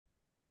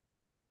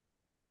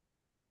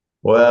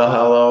Well,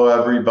 hello,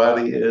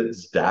 everybody.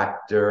 It's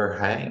Dr.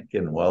 Hank,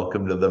 and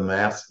welcome to the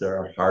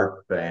Master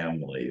Heart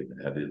family.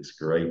 And it's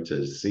great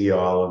to see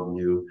all of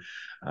you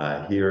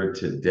here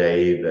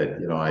today.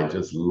 I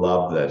just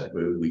love that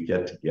we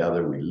get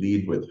together, we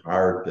lead with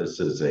heart. This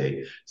is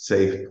a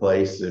safe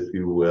place, if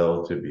you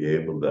will, to be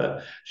able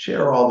to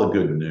share all the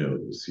good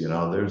news.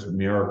 There's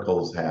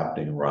miracles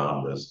happening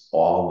around us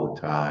all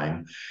the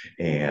time,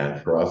 and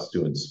for us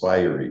to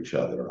inspire each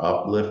other,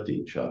 uplift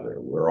each other.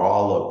 We're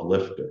all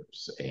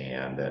uplifters,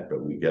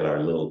 but we get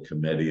our little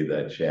committee,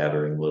 that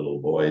chattering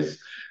little voice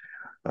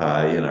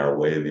in our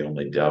way. The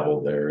only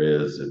devil there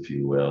is, if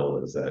you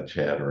will, is that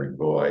chattering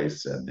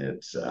voice, and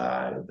it's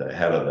the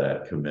head of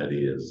that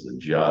committee is the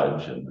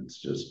judge, and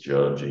it's just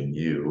judging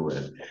you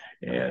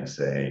and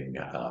saying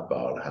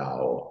about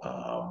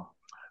how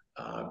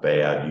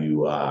bad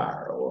you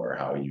are, or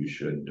how you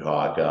shouldn't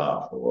talk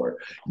up, or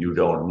you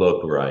don't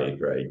look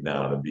right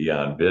now to be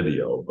on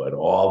video. But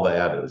all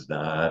that is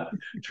not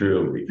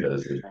true,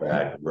 because in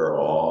fact we're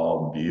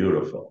all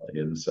beautiful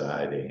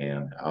inside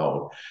and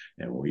out,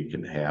 and we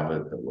can have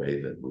it the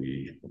way that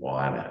we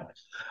want it.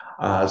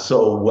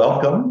 So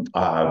welcome.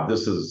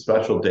 This is a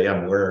special day.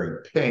 I'm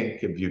wearing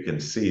pink. If you can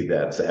see,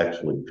 that's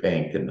actually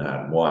pink and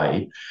not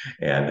white.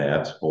 And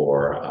that's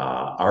for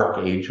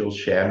Archangel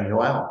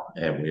Shamuel.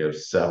 And we have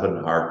seven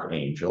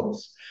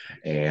archangels.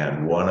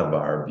 And one of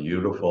our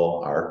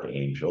beautiful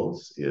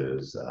archangels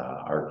is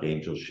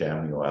Archangel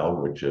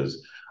Shamuel, which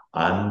is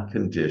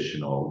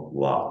unconditional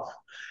love.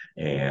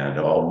 And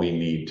all we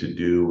need to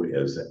do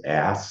is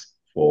ask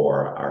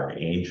for our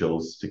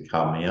angels to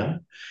come in,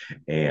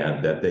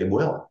 and that they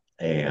will.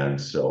 And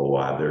so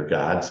they're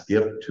God's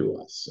gift to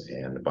us.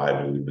 And the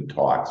Bible even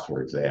talks,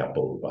 for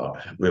example,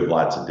 about, we have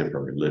lots of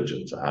different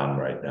religions on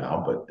right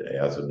now, but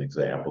as an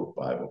example,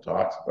 the Bible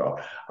talks about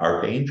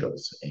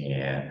archangels.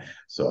 And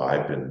so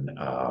I've been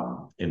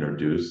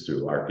introduced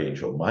through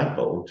Archangel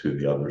Michael to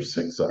the other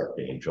six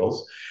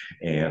archangels.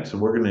 And so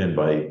we're going to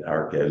invite,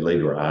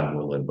 later on,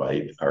 we'll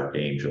invite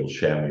Archangel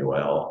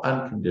Shamuel,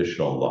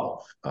 unconditional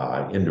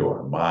love, into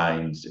our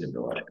minds,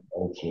 into our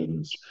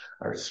emotions,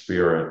 our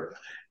spirit,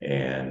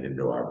 and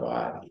into our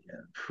body,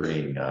 and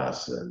freeing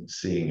us and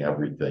seeing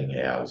everything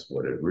as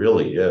what it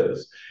really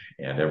is.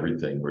 And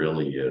everything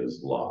really is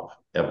love,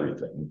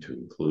 everything, to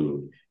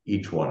include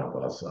each one of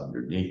us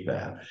underneath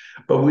that.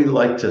 But we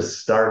like to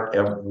start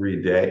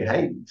every day.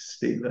 Hey,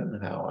 Stephen,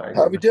 how are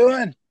How you? we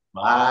doing?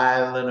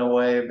 Smiling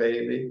away,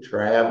 baby,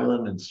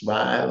 traveling and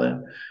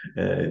smiling,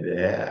 and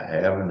yeah,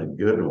 having a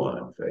good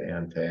one.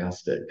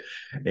 Fantastic.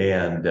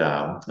 And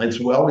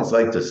so we always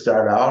like to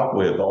start out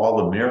with all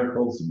the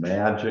miracles,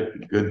 magic,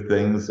 the good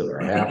things that are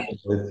happening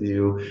with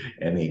you.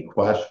 Any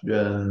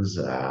questions,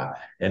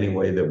 any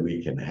way that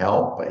we can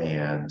help.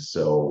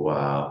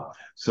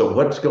 So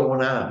what's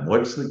going on?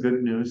 What's the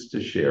good news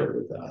to share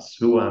with us?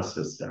 Who wants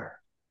to start?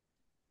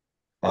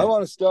 I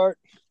want to start.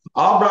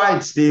 All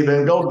right,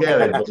 Stephen, go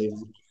get it, baby.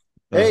 Uh,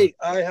 Hey,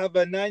 I have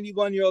a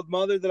 91-year-old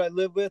mother that I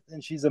live with,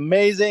 and she's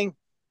amazing.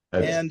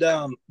 That's And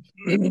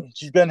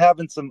she's been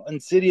having some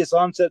insidious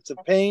onsets of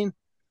pain.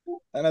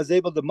 And I was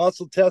able to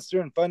muscle test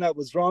her and find out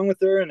what's wrong with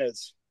her. And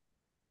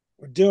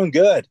we're doing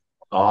good.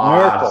 Miracle,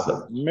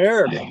 awesome.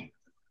 miracle.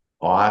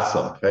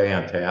 Awesome.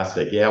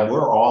 Fantastic. Yeah,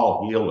 we're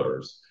all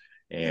healers.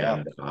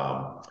 Yeah.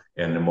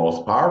 And the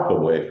most powerful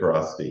way for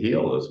us to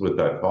heal is with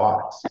our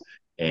thoughts,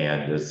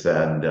 and to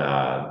send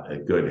a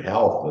good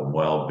health and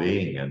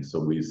well-being. And so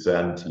we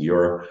send to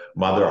your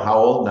mother, how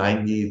old?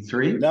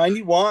 93?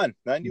 91,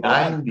 91.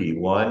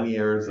 91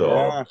 years old,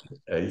 Yeah,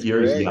 it's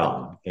years great.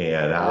 young,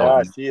 and how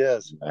Yeah, she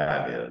is.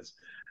 that is.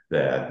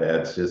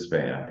 That's just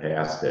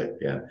fantastic.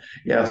 And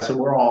yeah, so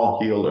we're all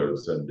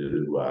healers, and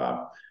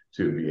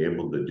to be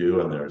able to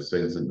do, and there's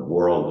things in the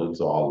world, it's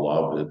all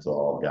love, it's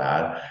all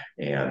God.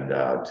 And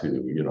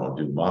to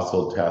do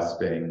muscle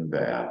testing,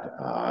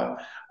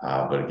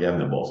 but again,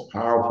 the most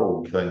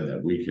powerful thing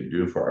that we can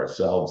do for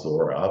ourselves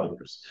or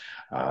others,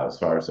 as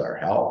far as our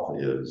health,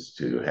 is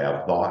to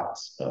have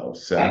thoughts of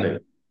sending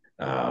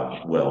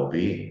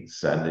well-being,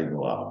 sending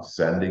love,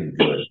 sending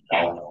good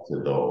health to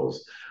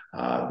those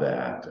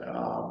that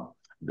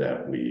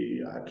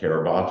we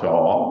care about, to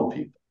all the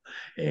people.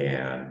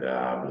 And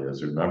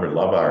because remember,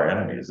 love our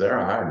enemies. There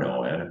are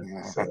no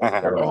enemies.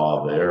 They're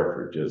all there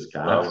for just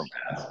Love them.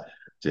 contrast,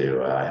 to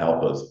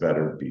help us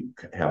better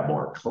have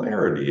more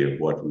clarity of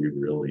what we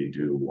really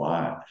do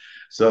want.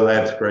 So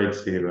that's great,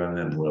 Stephen.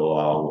 And we'll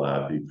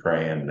all be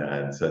praying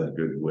and send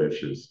good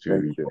wishes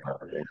Thank to you. your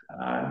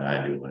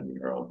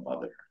 91-year-old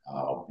mother.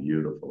 How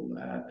beautiful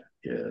that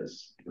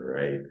is.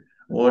 Great.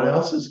 What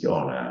else is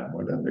going on?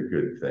 What other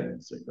good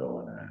things are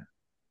going on?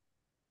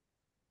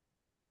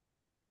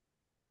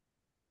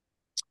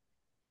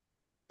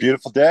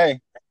 Beautiful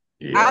day.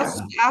 I'll Yeah.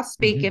 I'll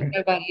speak if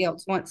nobody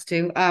else wants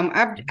to.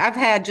 I've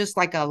had just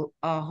like a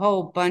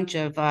whole bunch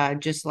of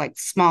just like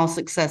small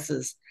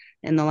successes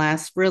in the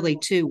last really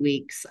 2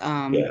 weeks.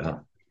 Yeah.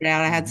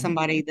 Now I had Mhm.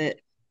 somebody that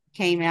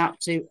came out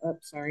to, oh,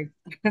 sorry,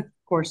 of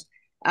course,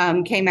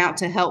 came out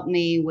to help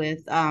me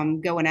with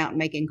going out and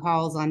making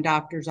calls on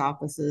doctors'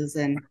 offices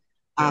and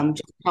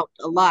Just helped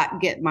a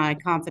lot get my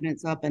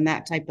confidence up and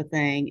that type of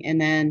thing. And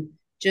then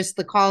just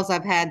the calls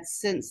I've had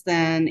since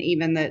then,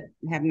 even that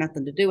have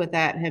nothing to do with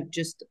that, have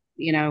just,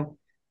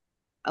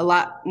 a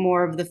lot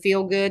more of the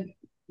feel good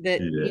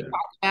that you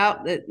talked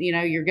about, that,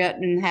 you're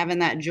getting and having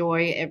that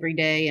joy every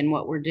day in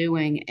what we're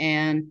doing.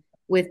 And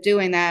with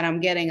doing that, I'm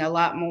getting a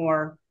lot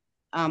more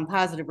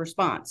positive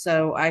response.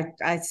 So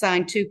I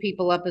signed 2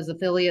 people up as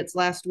affiliates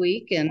last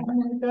week, and oh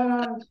my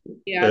gosh,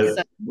 yeah, that's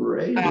so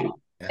great.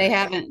 they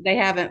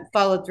haven't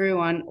followed through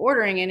on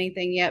ordering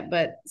anything yet,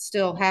 but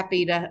still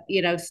happy to,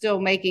 still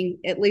making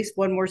at least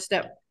one more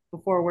step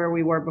before where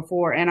we were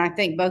before. And I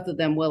think both of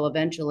them will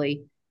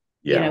eventually,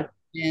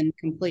 in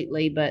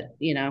completely, but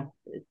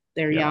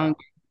they're young,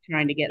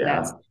 trying to get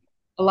that.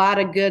 A lot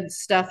of good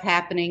stuff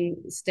happening,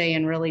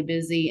 staying really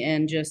busy,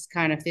 and just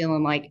kind of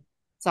feeling like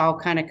it's all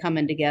kind of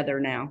coming together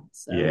now.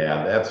 So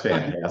yeah, that's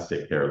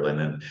fantastic, Carolyn.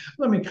 And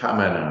let me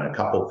comment on a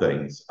couple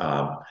things.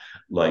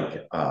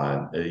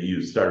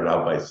 You started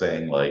out by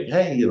saying, like,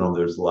 hey,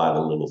 there's a lot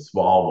of little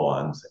small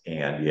ones,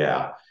 and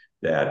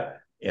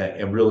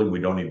and really we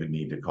don't even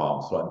need to call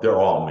them small. They're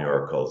all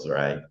miracles,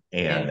 right?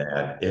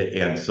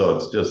 And so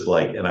it's just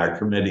like, and our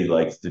committee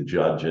likes to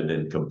judge it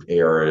and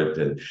compare it,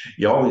 and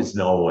you always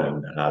know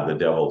when the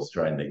devil's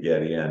trying to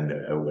get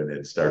in when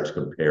it starts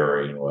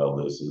comparing. Well,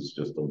 this is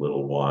just a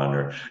little one,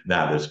 or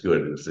not as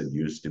good as it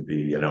used to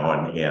be, and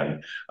a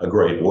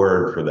great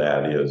word for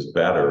that is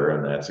better,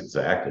 and that's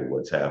exactly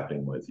what's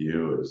happening with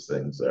you, as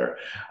things are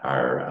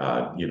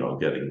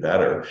getting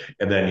better.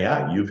 And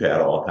then you've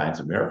had all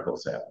kinds of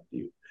miracles happen to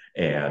you.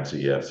 And so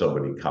you have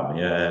somebody come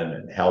in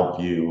and help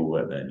you,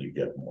 and then you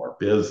get more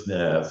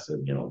business,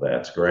 and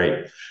that's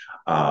great.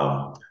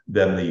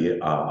 Then the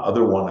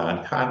other one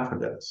on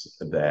confidence,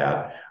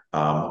 that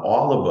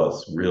all of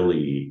us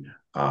really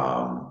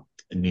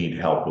need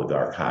help with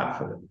our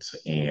confidence.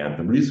 And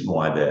the reason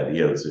why that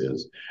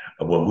is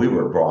when we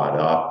were brought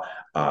up,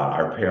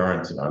 our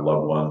parents and our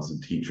loved ones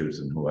and teachers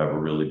and whoever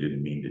really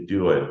didn't mean to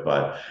do it,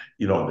 but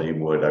they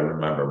would. I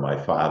remember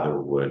my father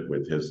would,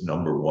 with his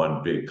number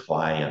one big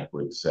client,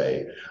 would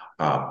say,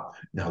 now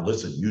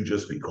listen, you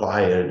just be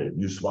quiet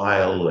and you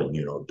smile and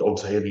don't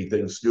say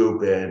anything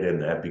stupid,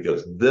 and that,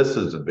 because this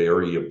is a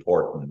very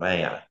important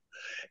man.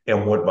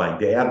 And what my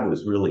dad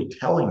was really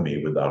telling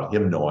me, without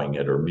him knowing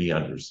it or me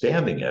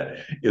understanding it,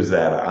 is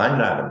that I'm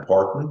not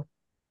important.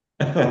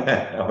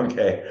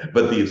 Okay,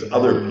 but these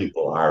other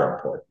people are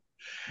important,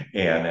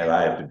 and that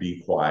I have to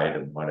be quiet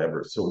and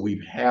whatever. So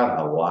we've had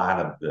a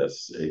lot of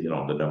this,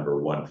 the number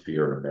one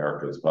fear in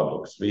America is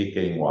public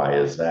speaking. Why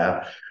is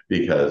that?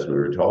 Because we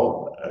were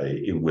told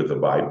with a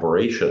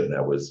vibration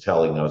that was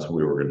telling us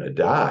we were going to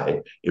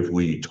die if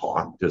we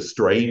talked to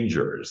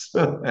strangers.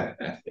 And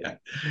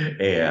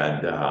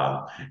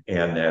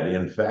that,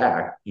 in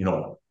fact,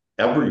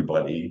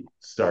 everybody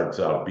starts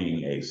out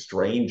being a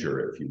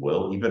stranger, if you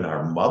will. Even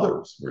our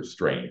mothers were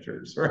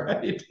strangers,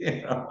 right?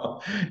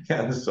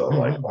 And so,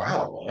 like,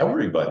 wow,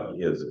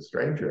 everybody is a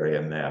stranger,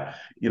 and they're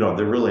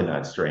really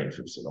not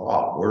strangers at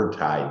all. We're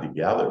tied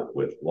together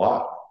with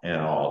love and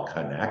all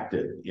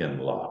connected in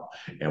love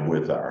and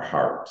with our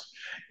hearts.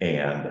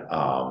 And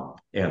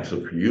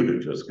so for you to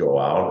just go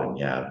out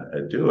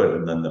and do it.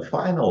 And then the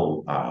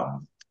final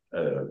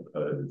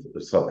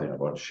something I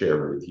want to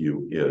share with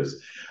you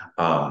is,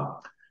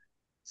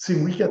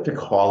 see, we get to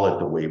call it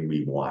the way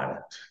we want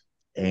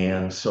it.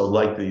 And so,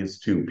 like these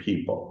 2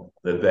 people,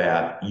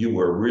 that you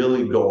were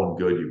really going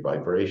good, your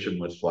vibration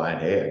was flying.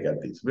 Hey, I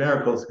got these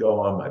miracles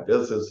going, my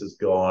business is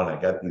going,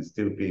 I got these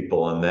 2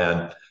 people, and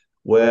then,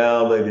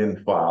 well, they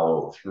didn't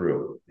follow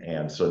through.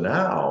 And so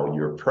now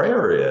your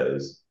prayer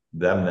is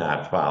them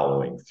not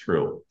following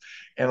through.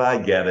 And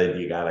I get it,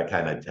 you got to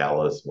kind of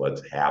tell us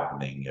what's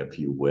happening, if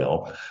you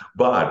will.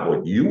 But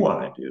what you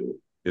want to do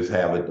is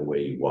have it the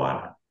way you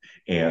want it.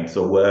 And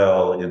so,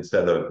 well,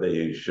 instead of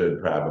they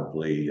should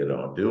probably,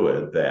 do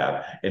it,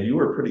 and you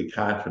were pretty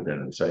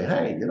confident and say,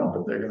 hey,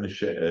 but they're going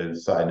to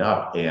sign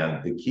up.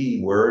 And the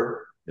key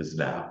word is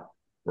now,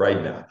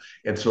 right now.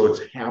 And so it's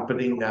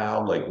happening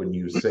now. Like when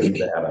you say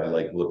that, I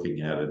like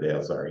looking at it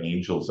as our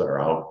angels are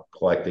out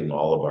collecting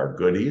all of our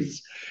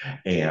goodies,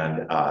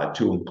 and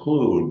to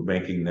include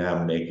making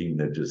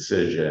the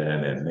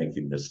decision and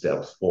making the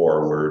steps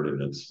forward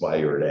and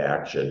inspired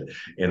action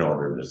in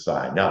order to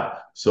sign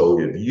up. So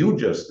if you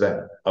just think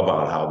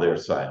about how they're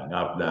signing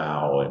up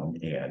now, and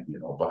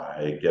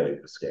by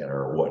getting the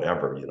scanner or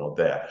whatever,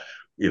 that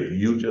if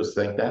you just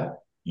think that,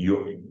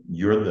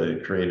 you're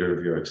the creator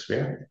of your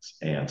experience.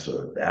 And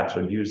so that's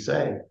what you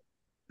say,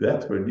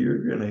 that's what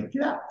you're gonna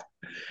get.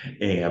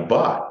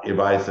 But if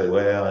I say,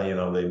 well,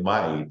 they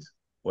might,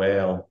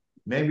 well,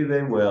 maybe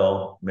they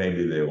will,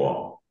 maybe they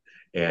won't,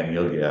 and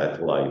you'll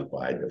get life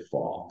by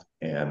default.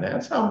 And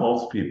that's how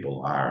most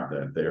people are,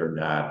 that they're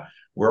not.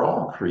 We're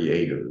all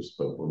creators,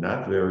 but we're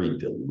not very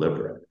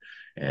deliberate.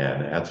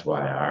 And that's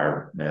why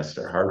our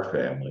Master Heart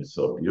family is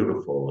so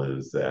beautiful,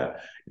 is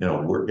that,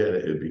 we're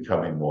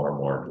becoming more and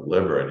more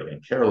deliberate.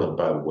 And Carolyn,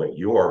 by the way,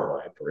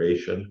 your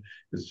vibration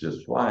is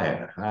just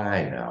flying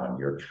high now, and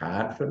your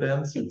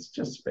confidence, it's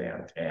just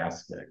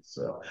fantastic.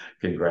 So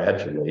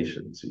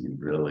congratulations. You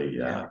really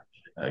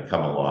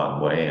come a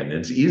long way, and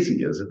it's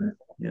easy, isn't it?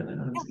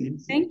 It's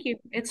easy. Thank you.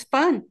 It's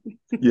fun.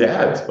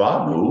 Yeah, it's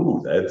fun.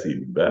 Ooh, that's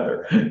even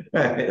better.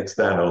 It's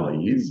not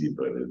only easy,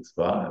 but it's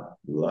fun.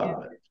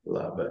 Love it.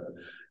 Love it.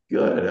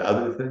 Good.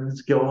 Other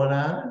things going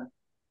on?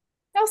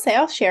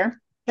 I'll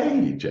share.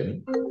 Hey,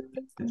 Jenny.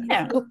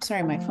 Yeah. Oops,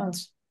 sorry, my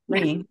phone's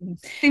ringing.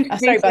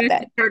 Sorry about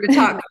that. Start to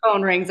talk, the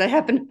phone rings. I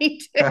happen to me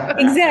too.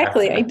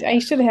 Exactly. I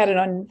should have had it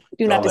on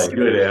do not disturb.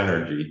 Good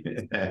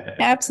energy.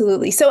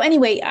 Absolutely. So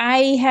anyway,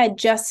 I had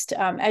just,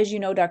 as you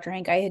know, Dr.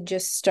 Hank, I had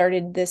just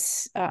started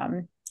this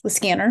the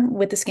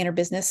scanner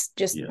business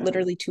just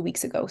literally 2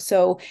 weeks ago.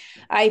 So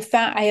I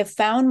have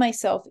found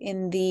myself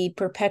in the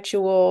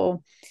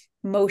perpetual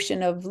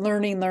motion of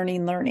learning.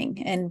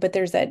 But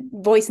there's that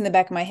voice in the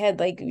back of my head,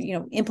 like,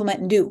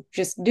 implement and do,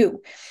 just do.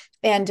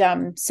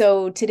 And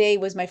so today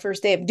was my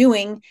first day of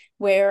doing,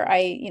 where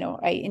I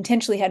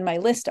intentionally had my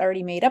list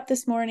already made up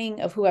this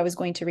morning of who I was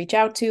going to reach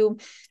out to.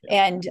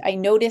 And I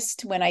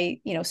noticed when I,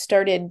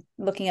 started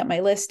looking at my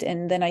list,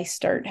 and then I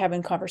start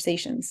having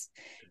conversations,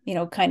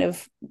 kind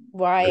of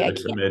why I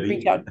can't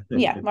reach out.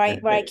 Yeah. Why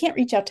I can't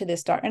reach out to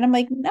this doctor. And I'm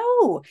like,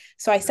 no.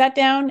 So I sat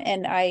down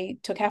and I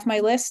took half my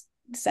list,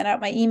 sent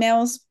out my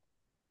emails.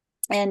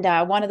 And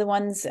one of the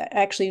ones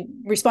actually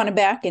responded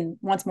back and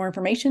wants more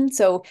information.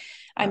 So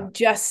I'm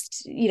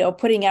just,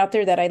 putting out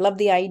there that I love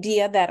the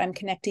idea that I'm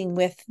connecting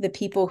with the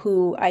people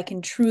who I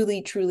can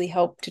truly, truly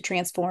help to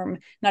transform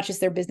not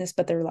just their business,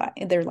 but their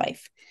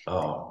life.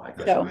 Oh my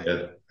God.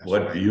 So,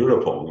 what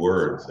beautiful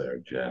words there,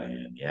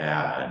 Jenny.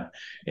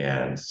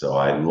 And so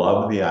I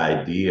love the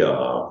idea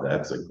of,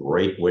 that's a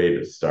great way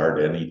to start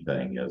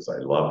anything, is I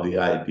love the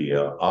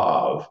idea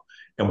of,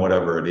 and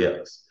whatever it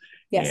is.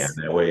 Yes.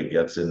 And that way it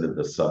gets into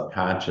the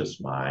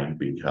subconscious mind,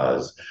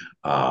 because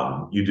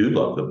you do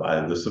love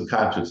the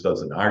subconscious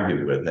doesn't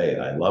argue with, hey,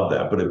 I love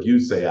that. But if you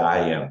say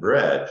I am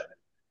rich,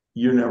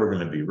 you're never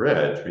going to be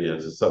rich,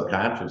 because the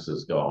subconscious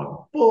is going,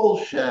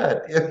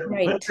 bullshit.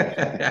 Right.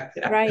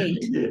 Right.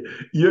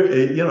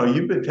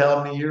 You've been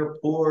telling me you're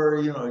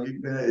poor, you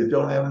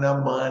don't have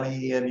enough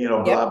money, and,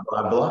 blah,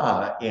 blah,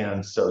 blah.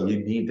 And so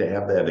you need to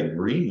have that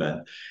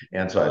agreement.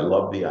 And so I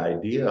love the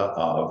idea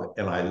of,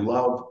 and I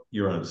love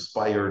your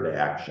inspired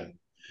action,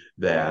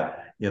 that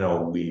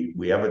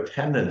we have a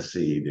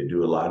tendency to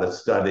do a lot of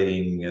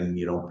studying and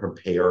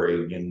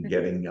preparing and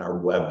getting our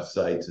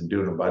websites and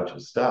doing a bunch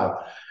of stuff.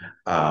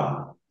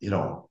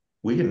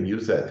 We can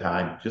use that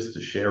time just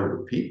to share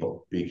with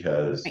people,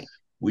 because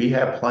we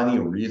have plenty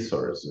of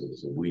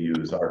resources. We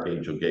use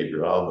Archangel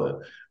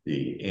Gabriel,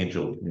 the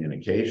angel of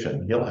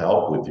communication. He'll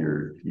help with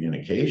your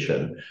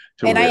communication.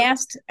 And I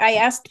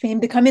asked him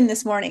to come in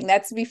this morning.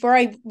 That's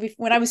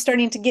when I was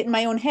starting to get in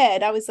my own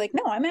head, I was like,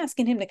 no, I'm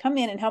asking him to come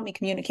in and help me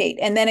communicate.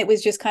 And then it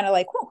was just kind of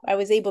like, whoa, I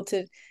was able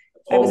to do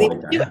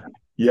it.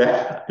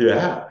 Yeah.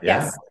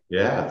 Yes.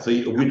 Yeah. So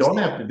we don't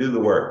have to do the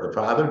work. The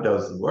Father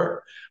does the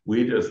work.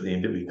 We just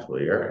need to be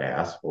clear,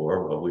 ask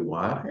for what we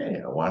want.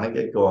 Hey, I want to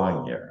get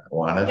going here. I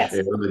want to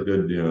share the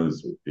good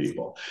news with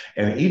people.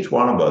 And each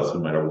one of us, no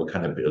matter what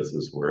kind of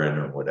business we're in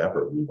or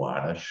whatever, we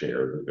want to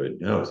share the good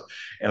news.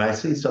 And I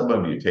see some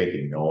of you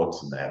taking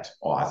notes, and that's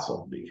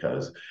awesome,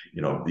 because,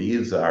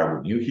 these are,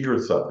 when you hear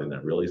something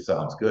that really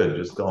sounds good,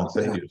 just don't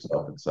say to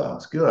yourself, it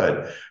sounds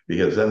good,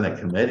 because then the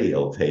committee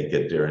will take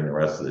it during the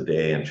rest of the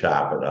day and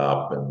chop it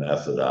up and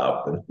mess it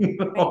up, and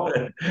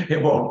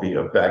it won't be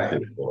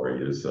effective for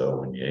you. So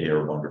when you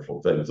hear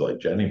wonderful things like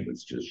Jenny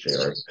was just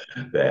sharing,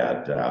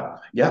 that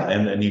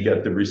and then you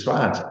get the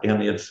response,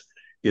 and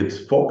it's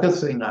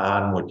focusing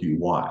on what you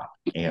want.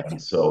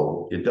 And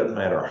so it doesn't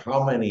matter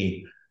how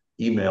many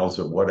emails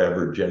or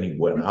whatever Jenny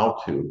went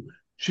out to.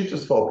 She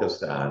just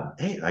focused on,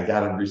 hey, I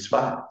got a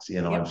response.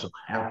 I'm so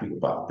happy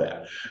about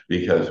that,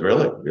 because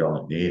really we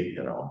only need,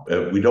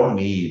 we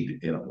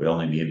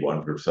only need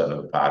 1%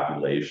 of the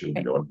population.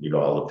 We don't need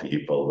all the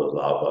people that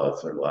love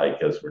us or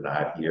like us. We're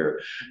not here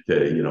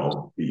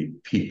to, be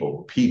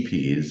people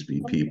PPs,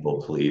 be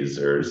people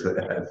pleasers.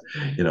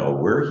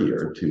 We're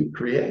here to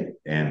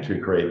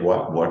create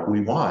what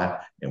we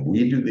want, and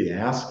we do the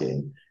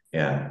asking.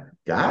 And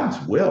God's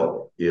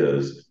will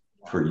is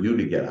for you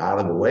to get out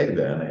of the way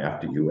then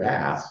after you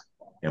ask,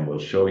 and we'll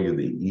show you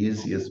the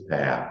easiest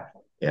path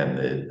and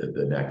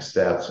the next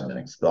steps and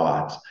next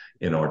thoughts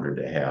in order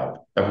to have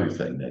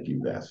everything that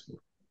you've asked for.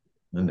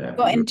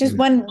 And just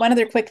one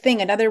other quick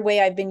thing. Another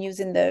way I've been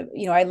using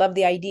I love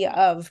the idea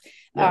of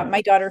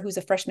my daughter, who's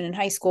a freshman in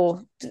high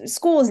school.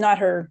 School is not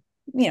her,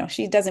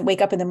 she doesn't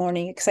wake up in the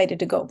morning excited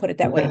to go, put it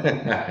that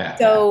way.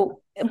 So,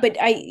 but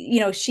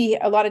she,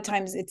 a lot of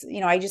times it's,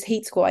 I just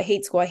hate school. I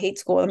hate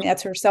school. I mean,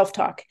 that's her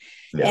self-talk.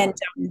 Yeah.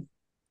 And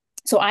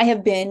So I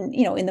have been,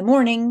 in the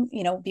morning,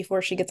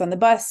 before she gets on the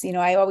bus,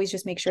 I always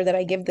just make sure that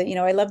I give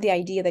I love the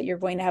idea that you're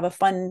going to have a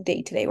fun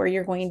day today, where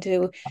you're going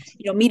to,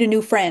 meet a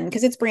new friend,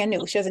 because it's brand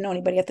new. She doesn't know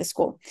anybody at the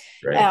school.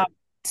 Right.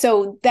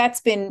 So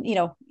that's been,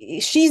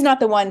 she's not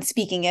the one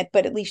speaking it,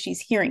 but at least she's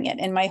hearing it.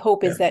 And my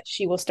hope is that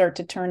she will start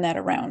to turn that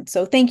around.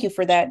 So thank you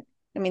for that.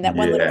 I mean, that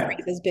one little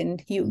phrase has been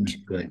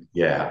huge. Good.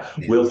 Yeah,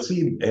 we'll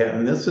see.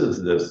 And this,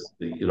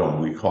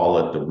 we call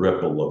it the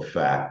ripple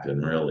effect,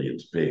 and really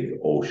it's big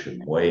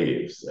ocean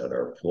waves that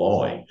are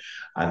flowing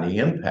on the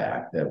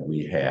impact that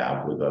we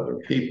have with other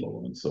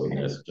people. And so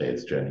in this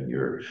case, Jenny,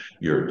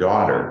 your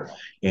daughter.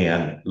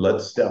 And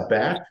let's step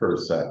back for a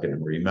second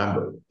and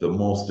remember the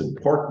most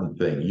important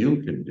thing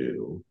you can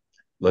do.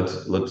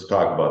 Let's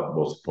talk about the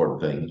most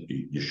important thing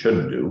you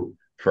shouldn't do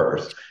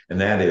first,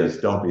 and that is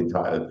don't be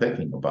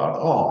thinking about,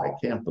 oh, I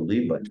can't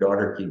believe my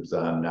daughter keeps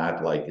on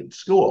not liking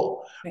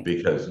school,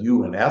 because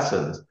you in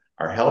essence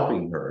are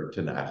helping her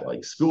to not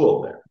like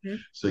school there.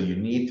 Mm-hmm. So you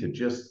need to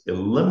just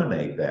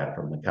eliminate that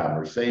from the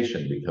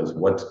conversation, because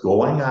what's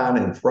going on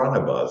in front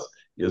of us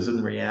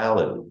isn't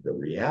reality. The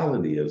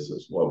reality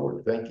is what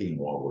we're thinking,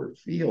 what we're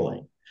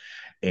feeling.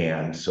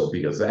 And so,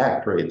 because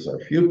that creates our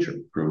future,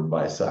 proven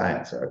by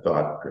science, our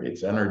thought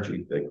creates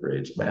energy, that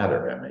creates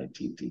matter,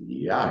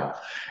 M-A-T-T-E-R.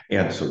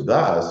 And so,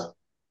 thus,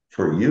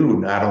 for you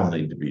not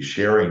only to be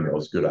sharing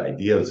those good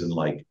ideas, and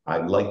I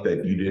like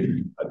that you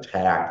didn't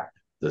attack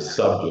the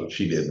subject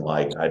she didn't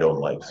like, I don't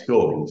like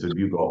school. So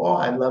you go, oh,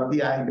 I love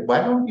the idea. Why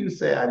don't you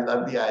say, I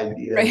love the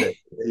idea that,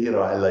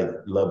 I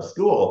love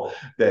school,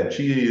 that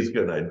she's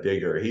going to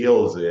dig her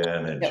heels in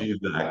and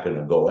she's not going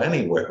to go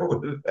anywhere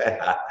with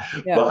that.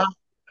 Yeah. But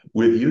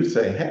with you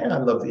saying, hey, I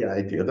love the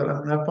idea that I'm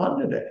going to have fun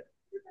today.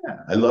 Yeah,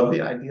 I love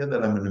the idea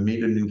that I'm going to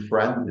meet a new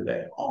friend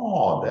today.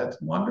 Oh,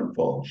 that's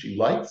wonderful. And she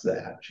likes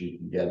that. She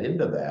can get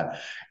into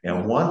that.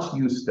 And once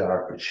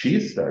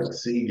she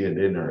starts seeing it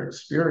in her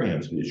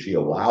experience, because she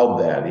allowed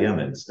that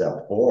in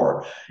step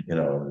 4, in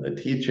the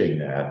teaching,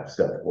 that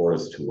step 4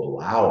 is to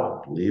allow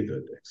it, believe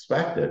it,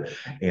 expect it.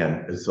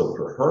 And so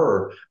for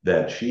her,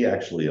 that she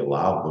actually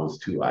allowed those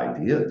 2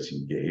 ideas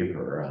you gave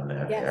her on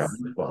that,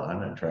 having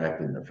fun,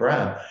 attracting the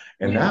friend.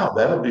 And now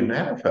that'll be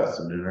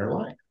manifested in her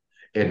life.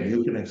 And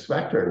you can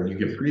expect her, and you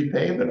can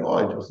prepave it. Oh,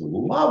 I just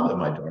love that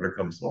my daughter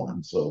comes home.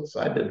 I'm so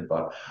excited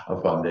about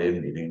a fun day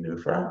and meeting a new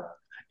friend.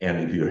 And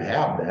if you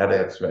have that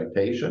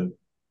expectation,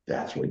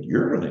 that's what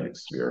you're going to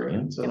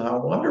experience, and how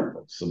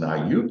wonderful. So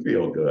now you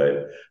feel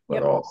good,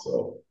 but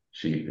also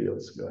she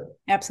feels good.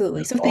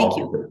 Absolutely. So thank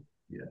you.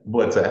 Yeah.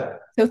 What's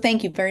that? So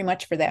thank you very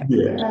much for that.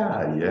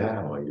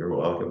 Yeah. Well, you're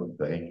welcome.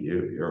 Thank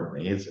you. You're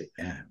amazing.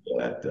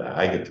 But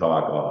I could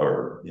talk,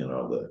 or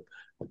the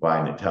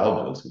divine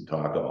intelligence can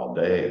talk all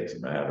day. It's a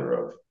matter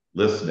of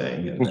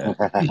listening and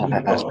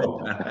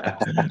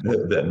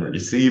then, then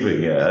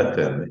receiving it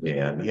and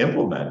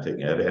implementing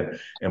it.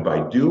 And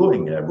by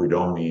doing it, we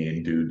don't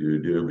mean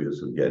do,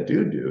 because we get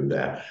do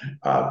that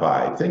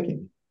by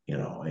thinking,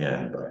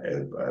 and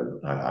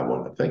I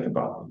want to think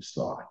about these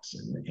thoughts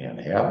and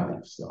have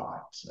these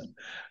thoughts. And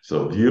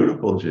so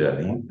beautiful,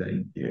 Jenny.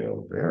 Thank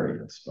you.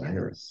 Very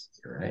inspiring.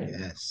 Great.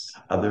 Yes.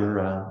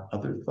 Other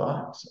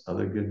thoughts,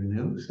 other good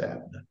news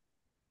happening.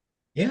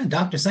 Yeah,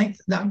 Dr. Hank,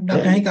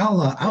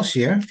 I'll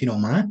share if you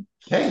don't mind.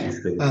 Hey.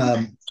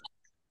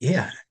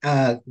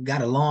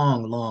 Got a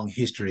long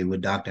history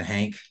with Dr.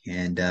 Hank,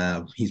 and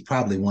he's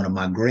probably one of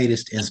my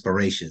greatest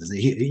inspirations.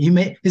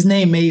 His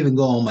name may even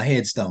go on my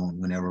headstone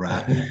when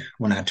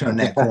I turn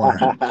that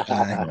corner.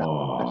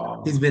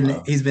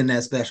 He's been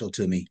that special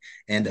to me,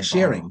 and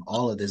sharing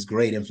all of this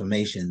great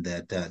information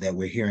that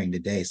we're hearing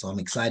today. So I'm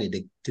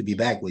excited to be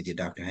back with you,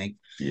 Dr. Hank.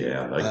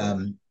 Yeah.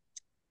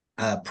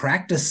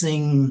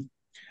 Practicing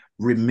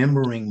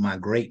remembering my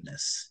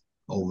greatness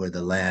over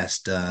the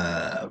last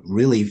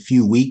really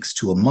few weeks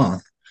to a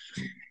month.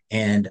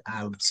 And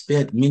I've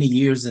spent many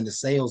years in the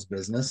sales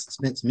business,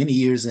 spent many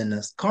years in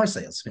the car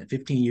sales, spent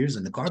 15 years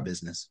in the car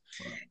business.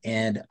 Wow.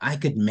 And I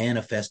could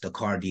manifest a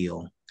car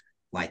deal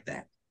like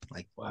that.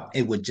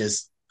 It would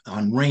just,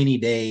 on rainy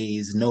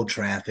days, no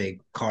traffic,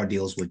 car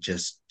deals would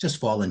just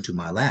fall into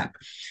my lap.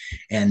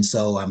 And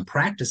so I'm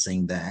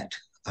practicing that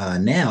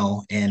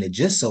now. And it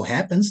just so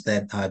happens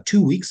that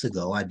 2 weeks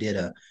ago, I did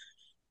a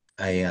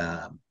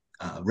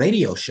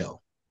radio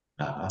show.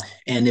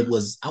 And I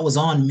was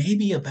on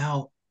maybe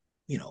about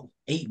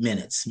 8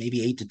 minutes,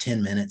 maybe 8 to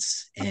 10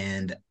 minutes,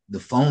 and the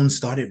phone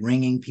started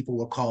ringing. People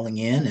were calling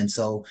in, and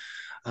so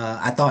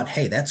I thought,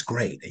 hey, that's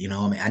great.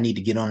 I need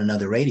to get on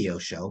another radio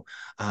show,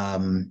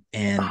 and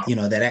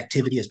that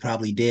activity is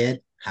probably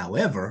dead.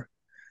 However,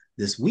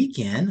 this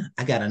weekend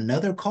I got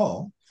another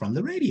call from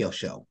the radio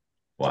show.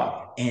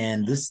 Wow.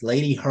 And this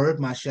lady heard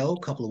my show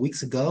a couple of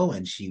weeks ago,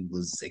 and she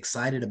was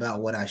excited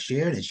about what I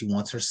shared, and she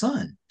wants her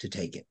son to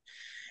take it.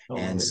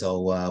 And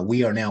so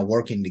we are now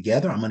working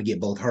together. I'm going to get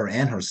both her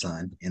and her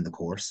son in the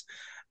course,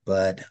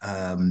 but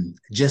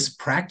just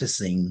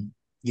practicing,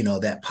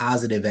 that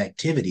positive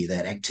activity,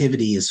 that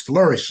activity is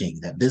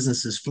flourishing, that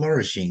business is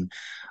flourishing,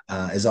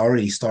 is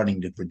already starting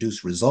to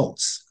produce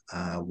results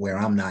where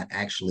I'm not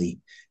actually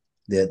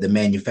the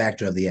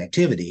manufacturer of the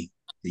activity.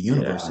 The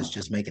universe is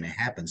just making it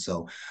happen.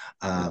 So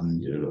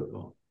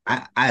beautiful.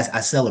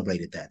 I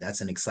celebrated that. That's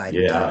an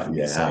exciting time for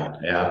me. Yeah,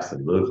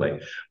 absolutely.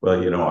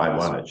 Well, I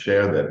want to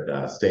share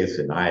that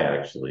Stacy and I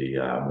actually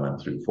went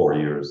through 4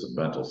 years of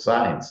mental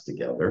science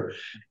together,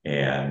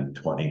 and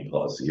 20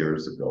 plus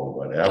years ago,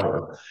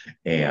 whatever.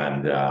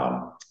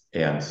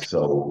 And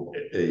so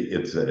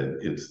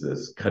it's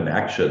this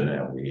connection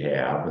that we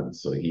have, and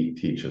so he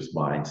teaches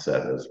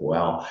mindset as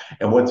well.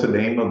 And what's the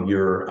name of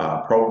your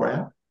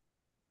program?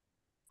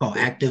 Oh,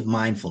 active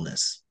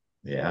mindfulness.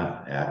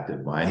 Yeah,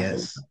 active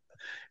mindfulness. Yes.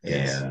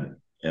 Yes.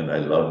 And I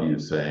love you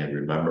saying,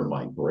 remember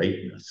my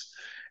greatness.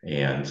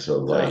 And so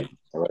like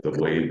the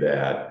way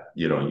that,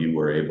 you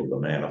were able to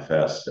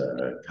manifest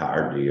a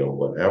car deal,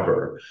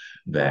 whatever,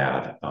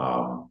 that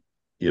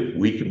if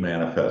we can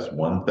manifest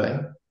one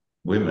thing,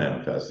 we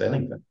manifest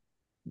anything.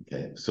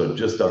 Okay. So it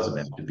just doesn't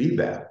have to be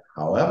that.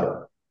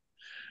 However,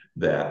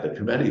 that the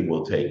committee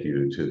will take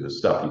you to the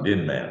stuff you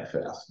didn't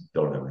manifest,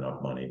 don't have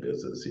enough money,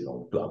 business,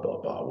 blah,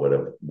 blah, blah,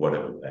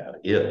 whatever that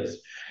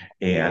is.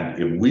 And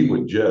if we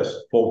would just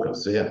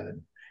focus in,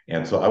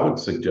 and so I would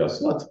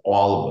suggest let's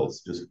all of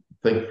us just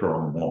think for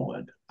a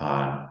moment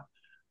on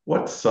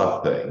what's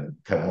something,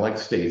 kind of like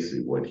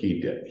Stacy, what he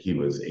did. He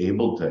was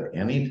able to,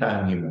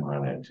 anytime he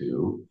wanted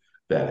to,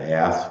 that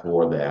asked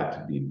for that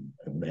to be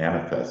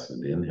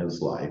manifested in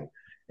his life,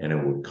 and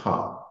it would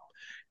come.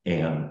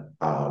 And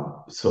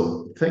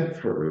so think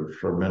for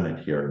a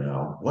minute here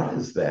now, what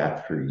is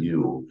that for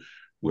you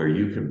where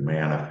you can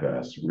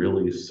manifest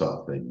really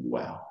something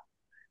well?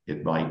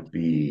 It might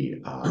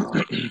be, I'll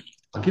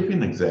give you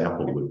an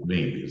example with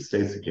me, because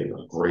Stacey gave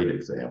a great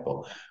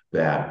example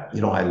that,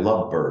 I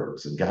love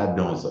birds, and God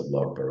knows I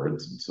love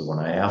birds. And so when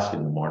I ask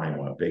in the morning, I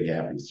want big,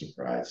 happy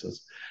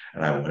surprises,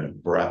 and I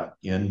want breath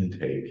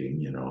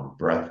intaking,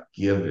 breath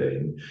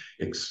giving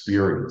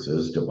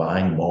experiences,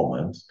 divine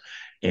moments.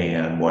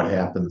 And what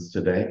happens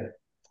today?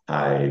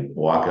 I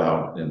walk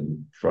out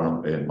in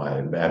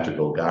my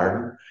magical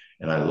garden,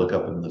 and I look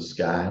up in the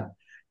sky,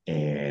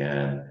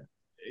 and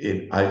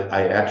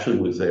I actually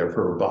was there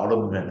for about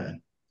a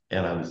minute,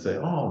 and I would say,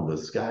 "Oh, the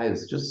sky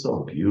is just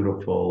so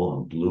beautiful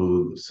and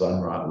blue. The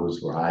sun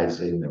was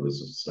rising. There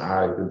was a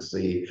star I could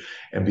see,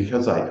 and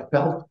because I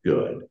felt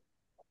good,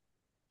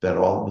 that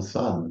all of a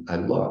sudden I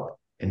look,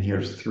 and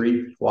here's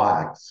three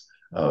flocks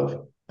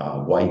of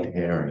white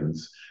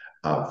herons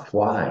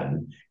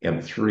flying,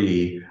 and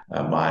three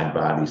mind,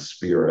 body,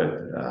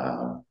 spirit,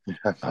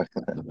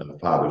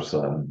 Father,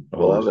 Son,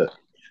 Love it.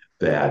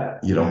 that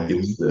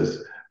it's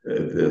this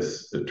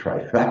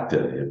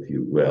trifecta, if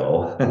you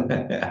will,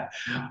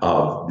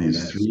 of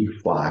these three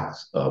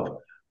flocks of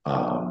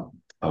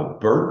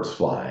birds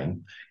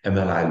flying. And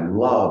then I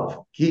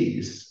love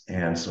geese,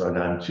 and so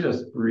I'm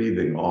just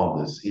breathing all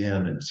this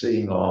in and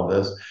seeing all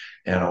this,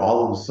 and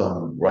all of a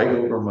sudden, right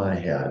over my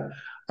head,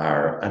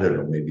 are, I don't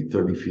know, maybe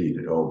 30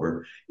 feet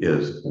over,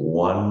 is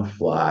one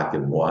flock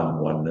and one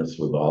oneness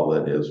with all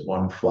that is,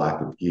 one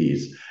flock of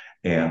geese.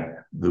 And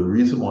the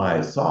reason why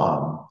I saw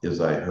them is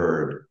I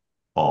heard,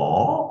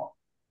 "Oh,"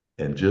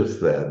 and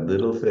just that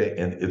little thing.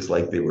 And it's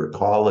like they were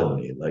calling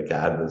me, like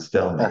God was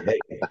telling me, "Hey,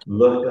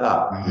 look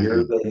up,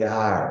 here they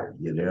are,"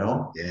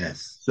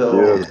 Yes.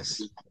 So,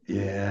 Yes.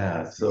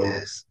 yeah. So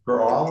Yes.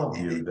 for all of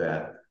you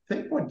that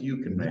think what you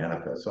can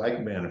manifest. So I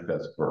can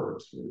manifest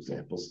birds, for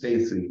example.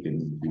 Stacy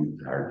can do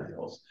car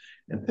deals.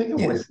 And think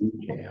of what you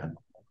can.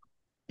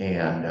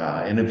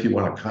 And if you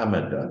want to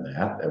comment on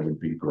that, that would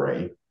be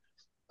great.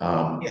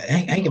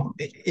 Hank,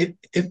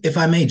 if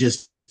I may,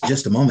 just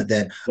a moment,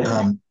 that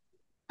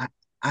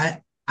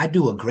I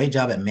do a great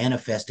job at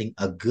manifesting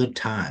a good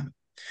time.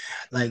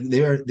 Like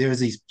there's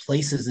these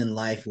places in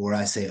life where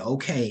I say,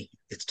 okay,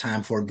 it's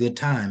time for a good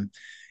time.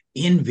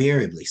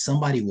 Invariably,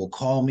 somebody will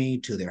call me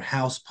to their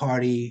house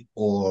party,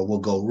 or we'll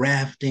go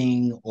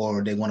rafting,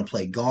 or they want to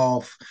play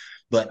golf.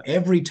 But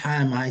every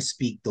time I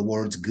speak the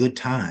words good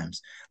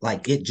times,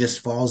 like it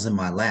just falls in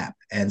my lap.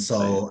 And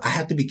so I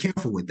have to be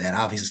careful with that,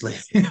 obviously.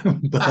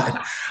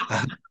 but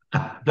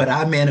but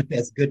I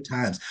manifest good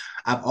times.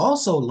 I've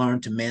also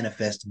learned to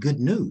manifest good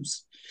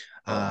news.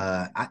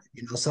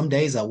 Some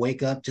days I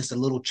wake up just a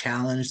little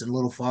challenged and a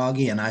little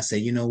foggy, and I say,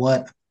 you know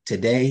what?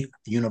 Today,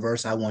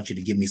 universe, I want you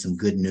to give me some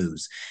good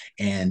news.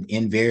 And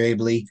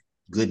invariably,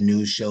 good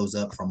news shows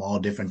up from all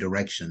different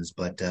directions,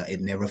 but it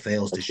never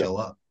fails to show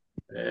up.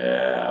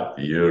 Yeah,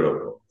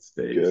 beautiful,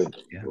 Steve.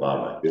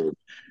 Love it.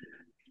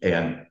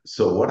 And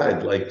so what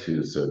I'd like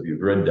to, so if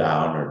you've written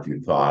down or if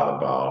you thought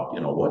about,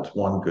 what's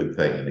one good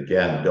thing? And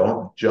again,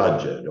 don't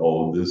judge it.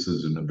 Oh, this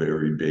isn't a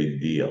very big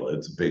deal.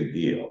 It's a big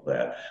deal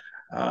that,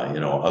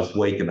 us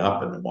waking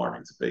up in the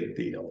morning is a big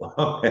deal.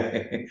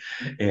 Okay.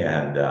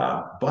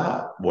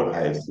 But what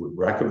I would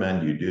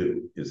recommend you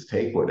do is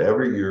take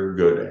whatever you're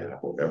good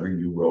at, whatever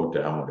you wrote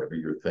down, whatever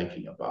you're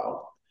thinking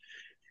about.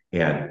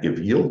 And if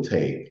you'll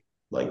take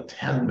like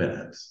 10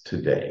 minutes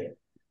today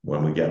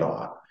when we get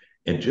off,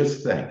 And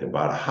just think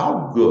about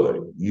how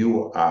good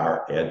you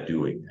are at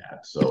doing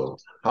that. So,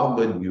 how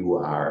good you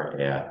are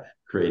at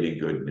creating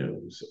good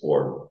news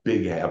or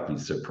big happy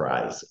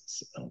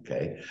surprises,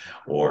 okay,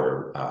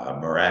 or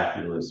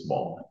miraculous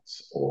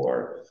moments,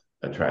 or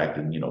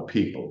attracting,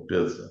 people,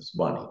 business,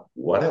 money,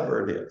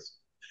 whatever it is.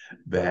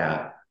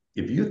 That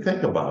if you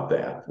think about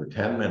that for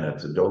 10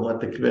 minutes and don't let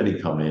the committee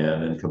come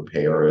in and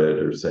compare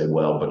it or say,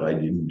 well, but I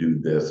didn't do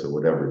this or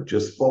whatever,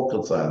 just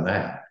focus on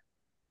that.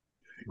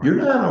 You're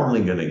not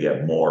only going to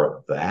get more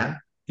of that,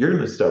 you're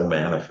going to start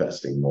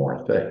manifesting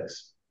more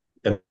things.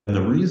 And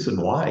the reason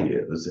why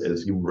is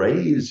as you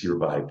raise your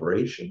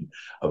vibration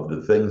of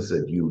the things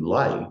that you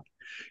like,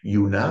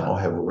 you now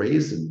have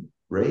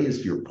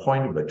raised your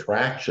point of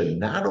attraction,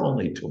 not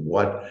only to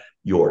what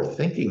you're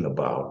thinking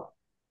about,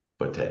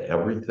 but to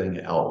everything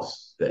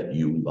else that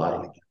you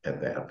like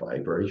at that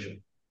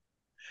vibration.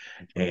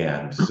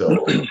 And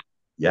so,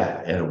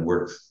 yeah, and it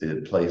works,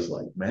 it plays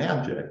like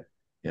magic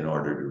in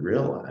order to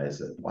realize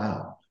that,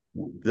 wow,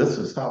 this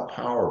is how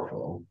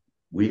powerful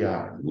we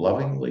are,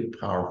 lovingly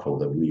powerful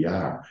that we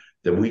are,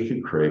 that we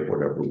can create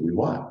whatever we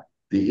want.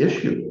 The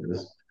issue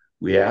is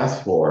we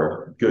ask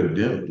for good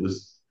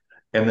news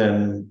and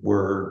then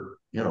we're,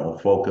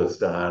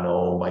 focused on,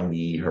 oh, my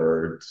knee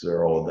hurts,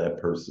 or oh, that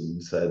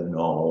person said no,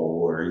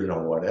 or,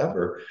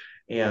 whatever.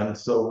 And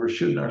so we're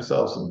shooting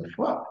ourselves in the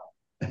foot.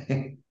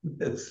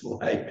 It's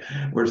like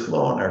we're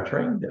slowing our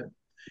train down,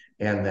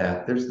 and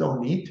that there's no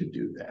need to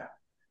do that.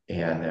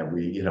 And that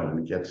we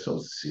get so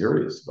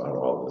serious about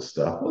all this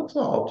stuff. Let's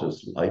all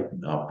just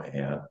lighten up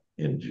and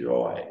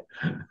enjoy.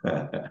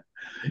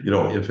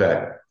 In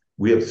fact,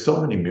 we have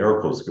so many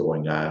miracles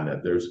going on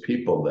that there's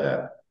people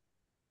that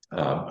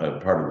are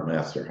part of the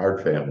Master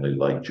Heart family,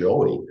 like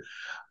Joey.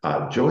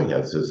 Joey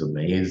has this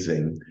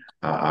amazing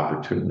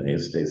opportunity.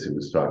 Stacey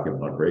was talking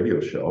about radio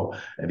show,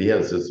 and he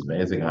has this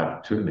amazing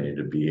opportunity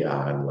to be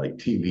on like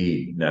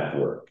TV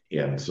network.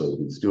 And so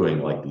he's doing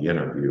like the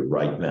interview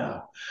right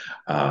now.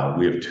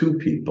 We have two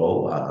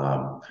people,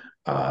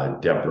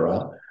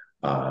 Deborah,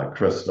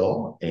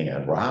 Crystal,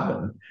 and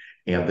Robin,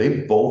 and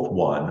they both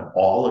won,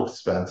 all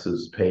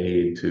expenses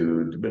paid,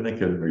 to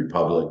Dominican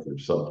Republic or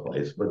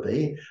someplace, but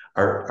they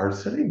are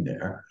sitting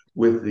there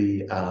with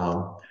the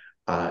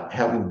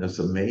having this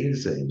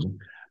amazing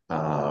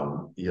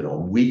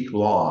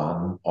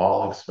week-long,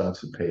 all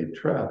expenses paid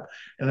trip.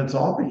 And it's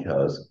all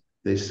because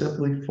they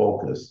simply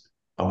focused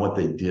on what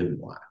they did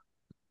want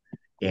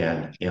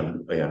and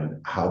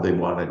how they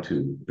wanted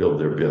to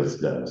build their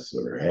business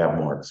or have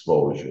more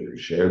exposure, or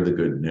share the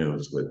good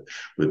news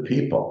with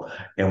people.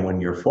 And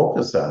when you're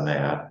focused on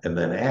that and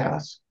then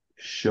ask,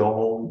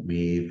 show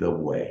me the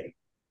way.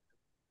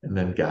 And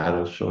then God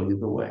will show you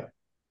the way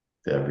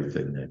to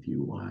everything that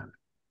you want.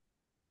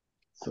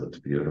 So it's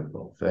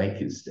beautiful.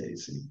 Thank you,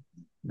 Stacey.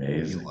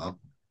 Amazing. You're welcome.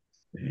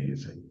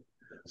 Amazing.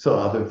 So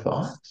other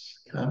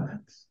thoughts,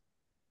 comments?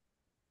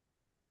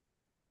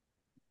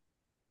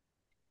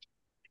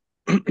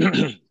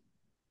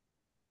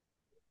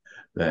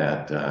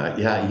 That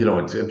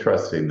it's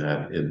interesting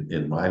that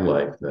in my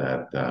life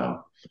that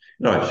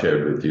I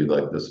shared with you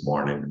like this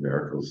morning,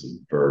 miracles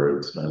of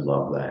birds, and I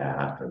love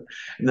that,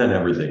 and then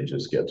everything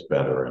just gets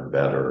better and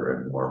better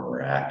and more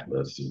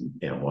miraculous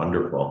and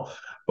wonderful.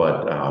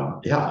 But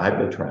I've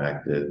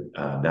attracted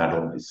not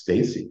only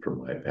Stacey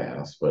from my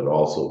past, but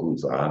also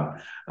who's on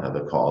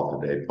the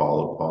call today,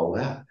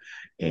 Paulette,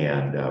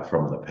 and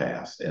from the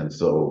past. And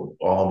so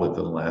all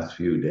within the last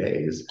few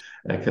days,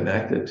 I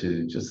connected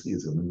to just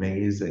these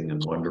amazing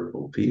and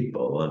wonderful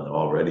people. And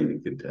already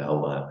you could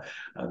tell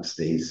on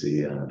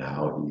Stacey on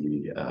how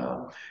he,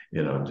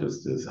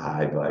 just is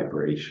high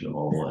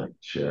vibrational and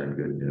sharing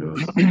good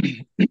news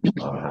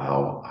on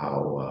how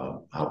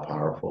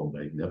powerful,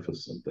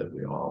 magnificent that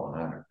we all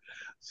are.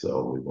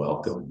 So we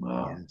welcome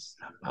Yes.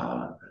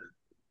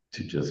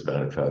 To just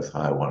manifest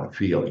how I want to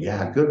feel.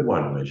 Yeah, good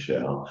one,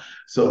 Michelle.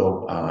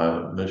 So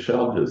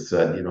Michelle just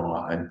said,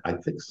 I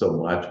think so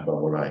much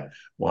about what I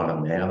want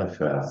to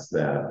manifest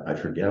that I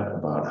forget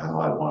about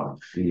how I want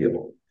to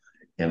feel.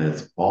 And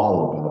it's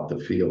all about the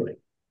feeling.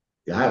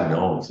 God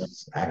knows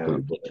exactly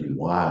what you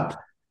want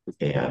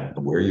and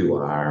where you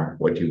are,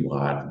 what you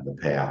want, and the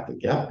path to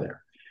get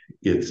there.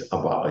 It's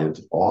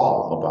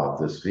all about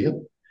this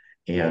feeling.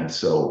 And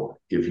so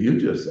if you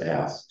just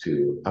ask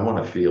I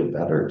want to feel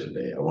better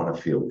today, I want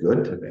to feel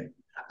good today,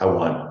 I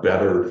want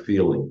better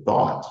feeling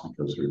thoughts,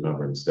 because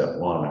remember in step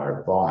one,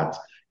 our thoughts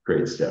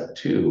create step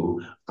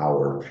two,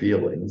 our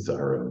feelings,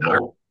 our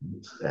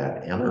emotions,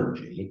 that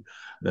energy,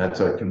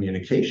 that's our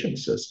communication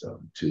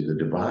system to the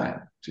divine,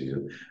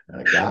 to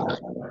God,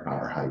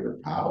 our higher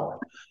power.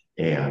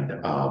 And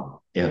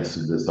so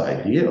this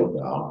idea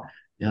about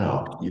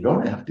you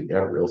don't have to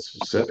get real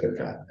specific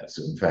on this.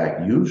 In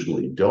fact,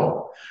 usually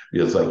don't.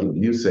 Because like if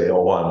you say,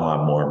 oh, I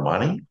want more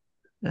money,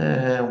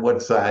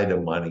 what side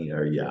of money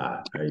are you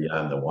on? Are you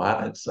on the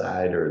wanted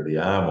side or the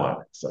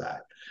unwanted side?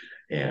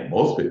 And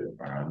most people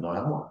are on the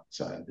unwanted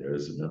side. There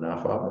isn't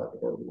enough of it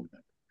or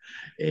whatever.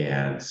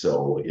 And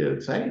so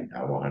it's, hey,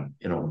 I want,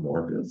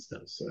 more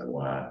business. I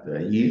want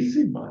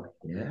easy money.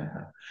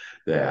 Yeah.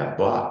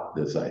 But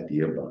this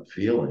idea about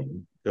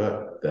feeling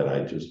good, that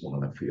I just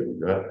want to feel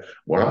good.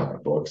 One of my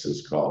books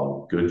is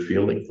called Good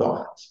Feeling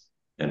Thoughts,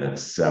 and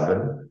it's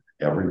 7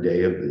 every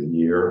day of the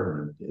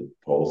year. And it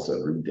posts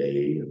every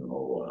day,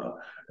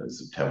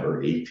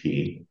 September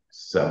 18th,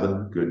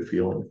 7 good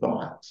feeling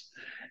thoughts.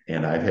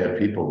 And I've had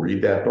people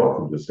read that book,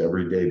 and just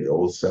every day,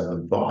 those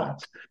 7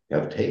 thoughts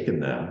have taken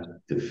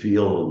them to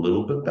feel a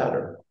little bit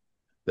better.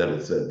 That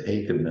it's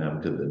taken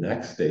them to the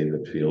next day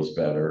that feels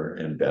better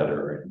and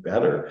better and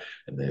better.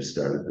 And they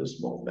started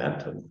this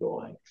momentum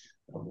going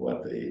of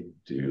what they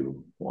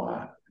do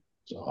want.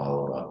 It's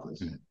all about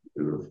this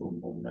beautiful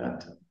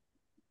momentum.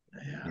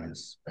 Yeah,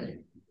 yes. Right.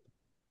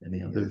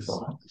 Any other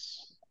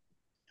thoughts,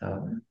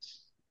 comments?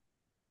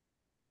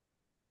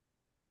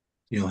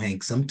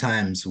 Hank,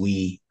 sometimes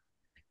we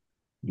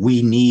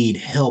need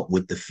help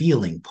with the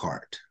feeling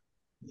part.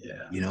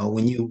 Yeah.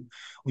 When you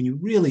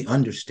really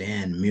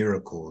understand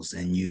miracles,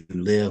 and you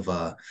live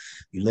a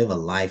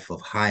life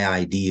of high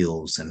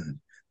ideals, and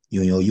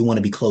you want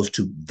to be close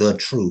to the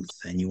truth,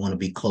 and you want to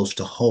be close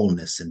to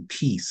wholeness and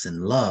peace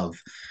and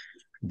love,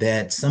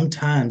 that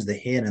sometimes the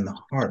head and the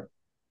heart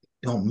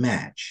don't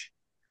match.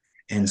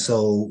 And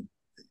so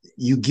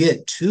you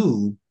get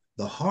to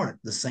the heart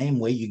the same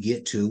way you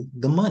get to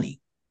the money.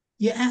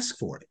 You ask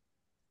for it.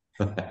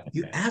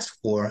 You ask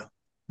for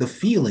the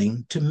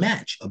feeling to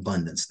match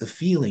abundance, the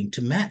feeling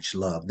to match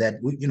love. That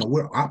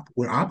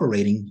we're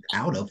operating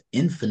out of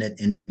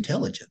infinite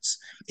intelligence.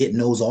 It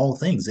knows all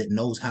things. It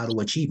knows how to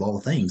achieve all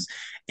things.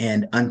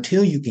 And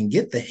until you can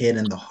get the head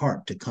and the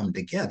heart to come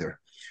together,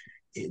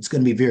 it's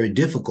going to be very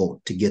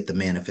difficult to get the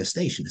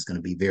manifestation. It's going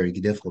to be very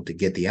difficult to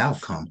get the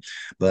outcome.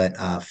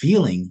 But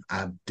feeling,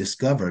 I've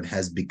discovered,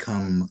 has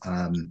become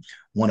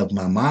one of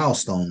my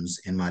milestones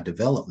in my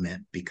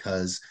development,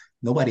 because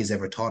nobody's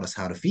ever taught us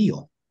how to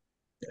feel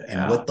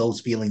and what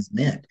those feelings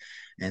meant.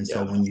 And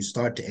so when you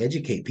start to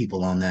educate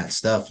people on that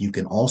stuff, you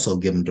can also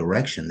give them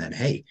direction that,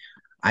 hey,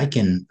 I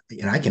can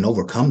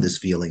overcome this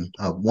feeling.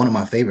 One of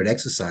my favorite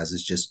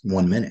exercises, just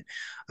 1 minute.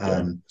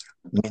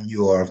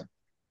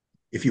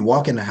 If you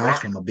walk in the house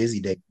from a busy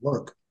day at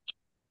work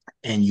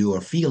and you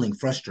are feeling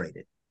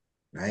frustrated,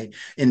 right?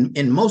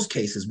 In most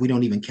cases, we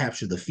don't even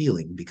capture the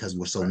feeling because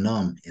we're so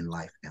numb in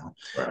life now.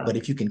 Right. But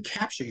if you can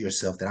capture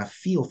yourself that I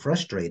feel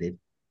frustrated,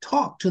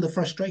 talk to the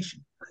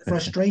frustration.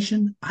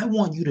 Frustration, I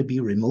want you to be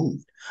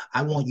removed.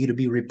 I want you to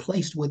be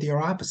replaced with your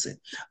opposite.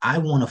 I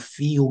want to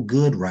feel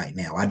good right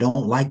now. I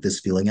don't like this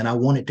feeling, and I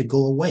want it to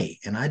go away.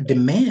 And I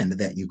demand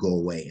that you go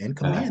away, and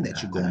command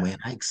that you go away.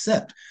 And I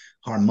accept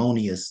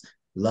harmonious,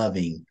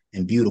 loving,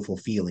 and beautiful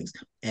feelings.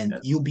 And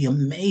you'll be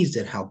amazed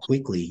at how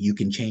quickly you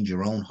can change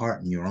your own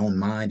heart and your own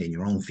mind and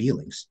your own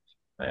feelings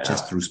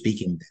just through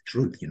speaking the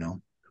truth.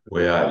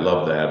 Well, I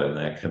love that, and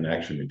that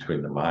connection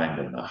between the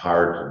mind and the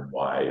heart, and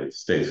why,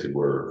 Stacy,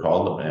 we're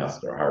called the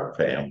Master Heart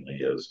Family,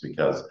 is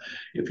because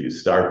if you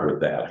start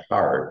with that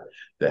heart,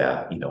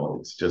 that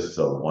it's just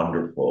so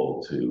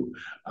wonderful to.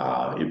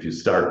 If you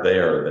start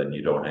there, then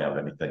you don't have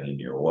anything in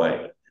your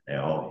way.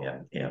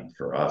 And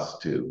for us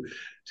to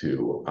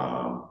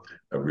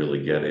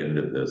really get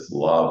into this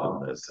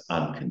love, and this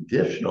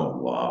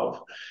unconditional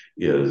love,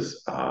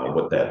 is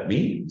what that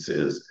means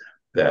is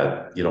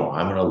that I'm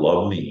going to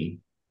love me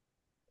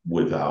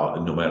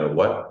without, no matter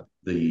what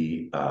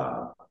the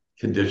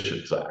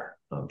conditions are,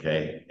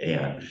 okay,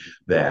 and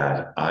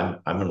that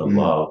I'm going to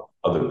love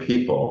other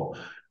people,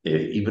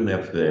 even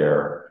if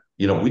they're,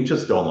 we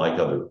just don't like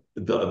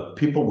the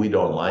people we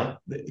don't like.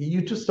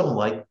 You just don't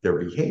like their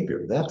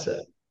behavior. That's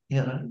it.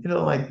 You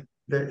don't like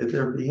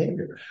their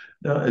behavior.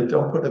 No,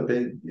 don't put a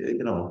big,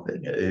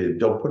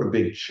 don't put a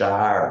big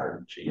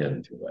charge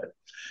into it.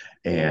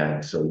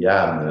 And so,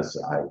 this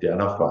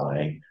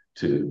identifying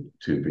to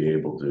be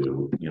able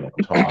to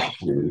talk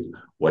to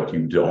what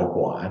you don't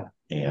want,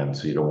 and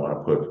so you don't want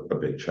to put a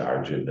big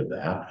charge into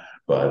that.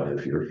 But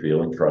if you're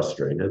feeling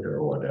frustrated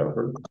or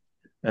whatever,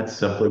 that's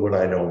simply what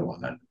I don't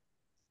want.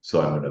 So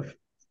I'm going to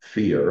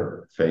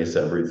face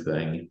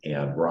everything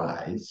and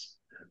rise.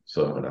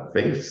 So I'm going to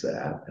face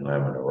that, and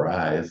I'm going to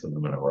rise, and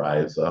I'm going to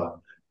rise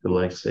up to,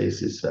 like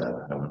Stacy said,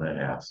 I'm going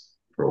to ask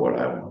for what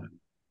I want.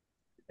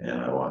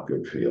 And I want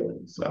good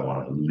feelings. I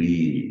want to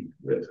lead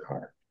with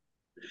heart.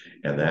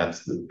 And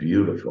that's the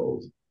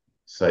beautiful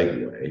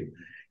segue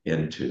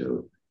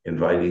into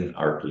inviting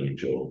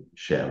Archangel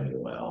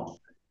Chamuel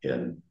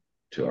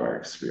into our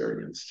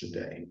experience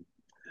today.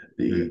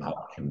 The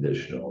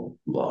unconditional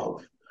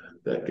love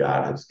that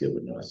God has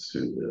given us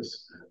through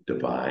this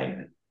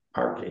divine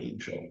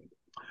archangel.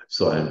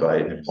 So I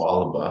invite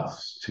all of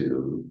us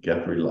to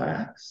get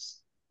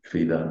relaxed,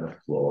 feet on the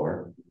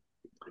floor.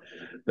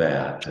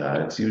 That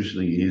it's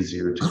usually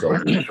easier to go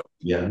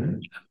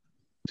in,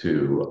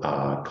 to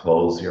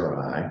close your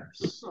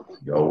eyes,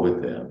 go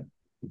within,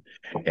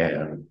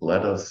 and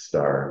let us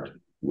start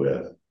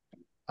with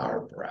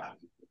our breath.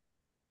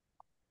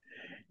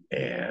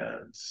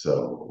 And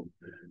so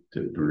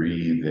to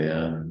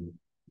breathing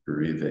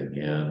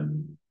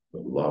in the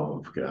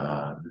love of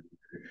God.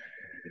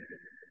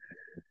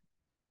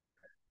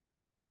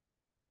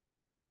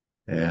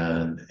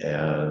 And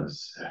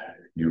as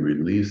you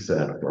release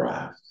that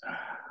breath,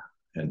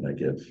 and I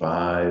get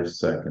 5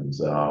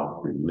 seconds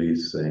out,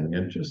 releasing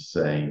and just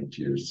saying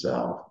to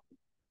yourself,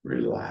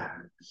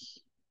 relax,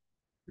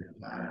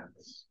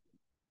 relax,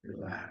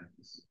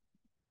 relax.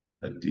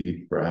 A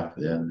deep breath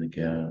in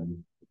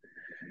again.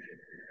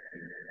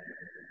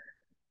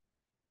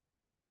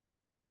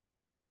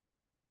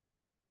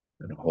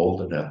 And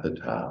hold it at the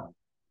top.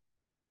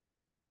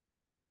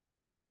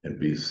 And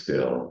be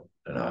still,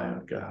 and I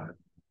am God.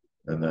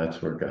 And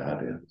that's where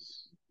God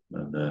is.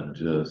 And then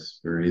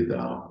just breathe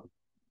out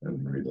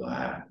and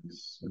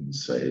relax and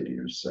say to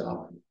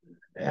yourself,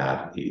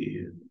 at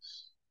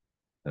ease.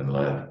 And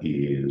let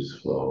ease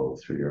flow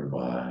through your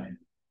mind,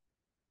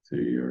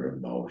 through your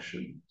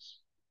emotions,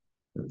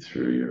 and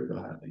through your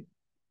body.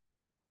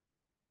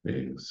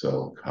 Being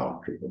so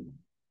comfortable,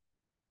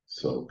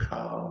 so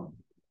calm,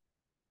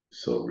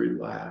 so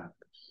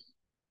relaxed,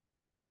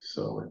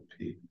 so at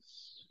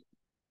peace.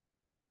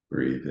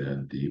 Breathe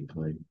in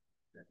deeply.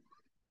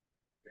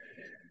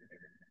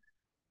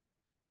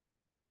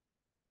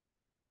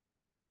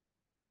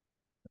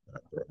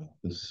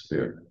 The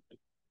spirit.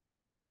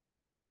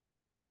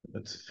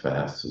 It's the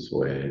fastest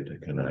way to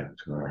connect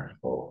to our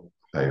whole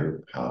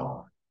higher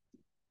power,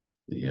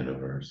 the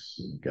universe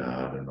and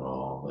God and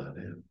all that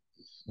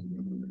is.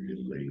 And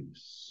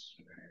release.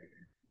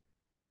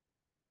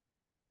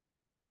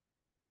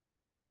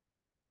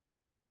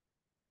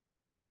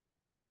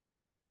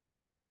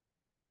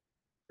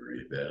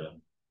 Breathe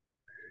in.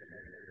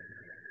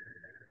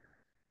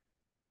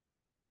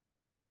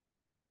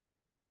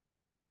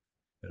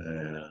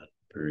 And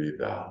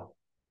breathe out.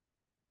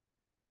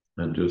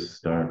 And just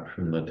start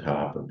from the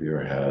top of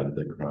your head,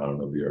 the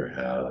crown of your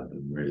head,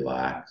 and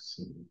relax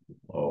and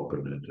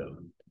open it up.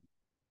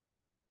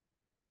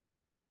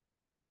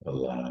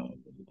 Allow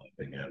the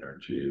loving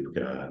energy of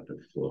God to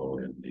flow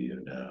into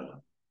you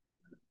now.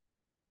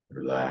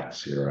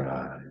 Relax your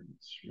eyes,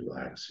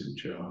 relax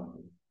your jaw,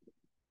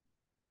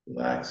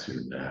 relax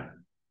your neck,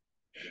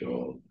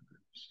 shoulders,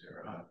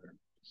 your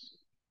arms.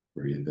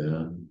 Breathe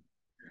in.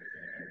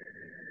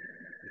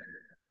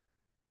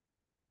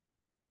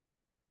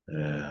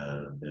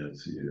 And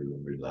as you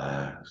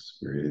relax,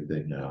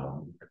 breathing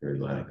out,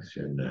 relax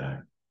your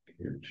neck,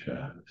 your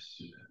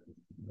chest,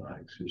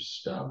 relax your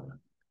stomach,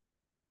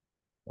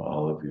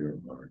 all of your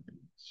organs,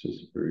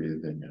 just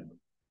breathing out.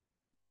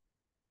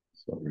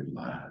 So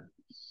relax,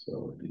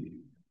 so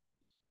deep.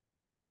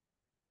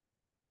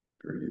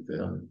 Breathe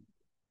in.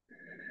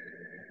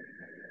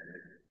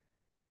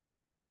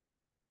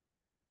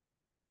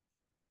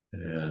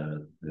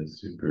 And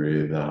as you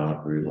breathe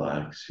out,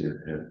 relax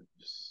your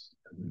hips,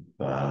 and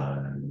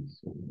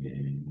thighs, and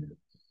knees,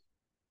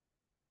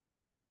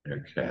 your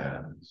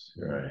calves,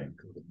 your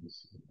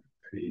ankles,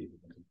 your feet.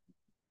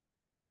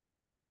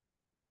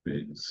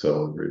 Being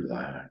so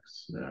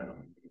relaxed now.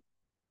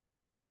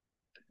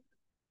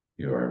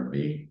 You are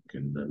meek,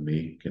 and the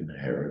meek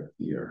inherit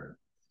the earth.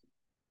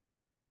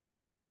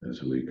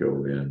 As we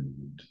go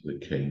into the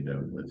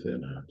kingdom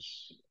within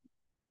us,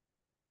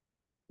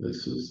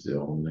 this is the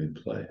only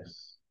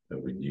place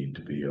that we need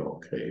to be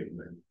okay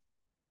with.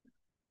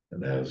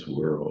 And as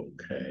we're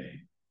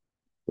okay,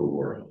 the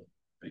world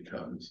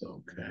becomes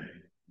okay.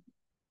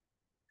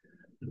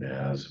 And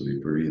as we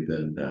breathe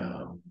in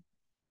now,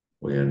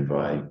 we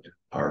invite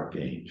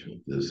Archangel,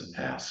 this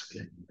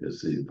asking,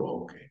 this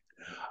evoking,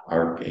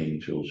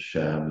 Archangel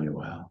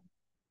Shamuel,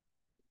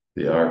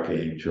 the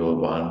Archangel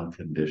of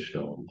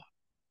unconditional love,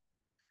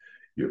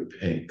 your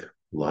pink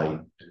light,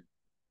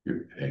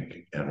 your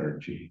pink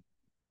energy,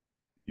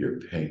 your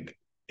pink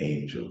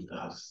angel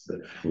dust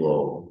that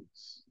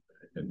flows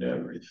in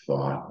every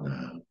thought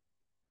now,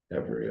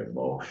 every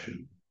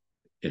emotion,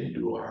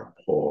 into our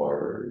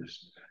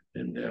pores,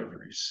 in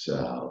every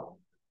cell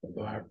of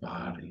our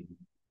body,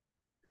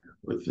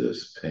 with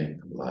this pink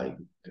light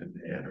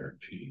and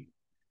energy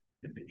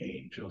and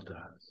angel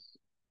dust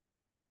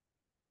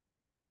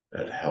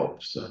that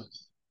helps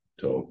us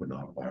to open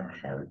up our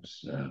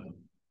hearts now.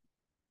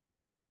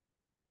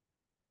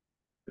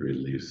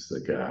 Release the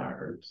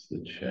guards,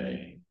 the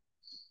chains,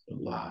 the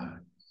lies.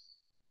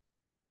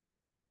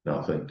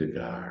 Nothing to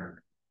guard,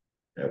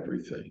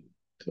 everything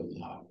to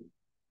love.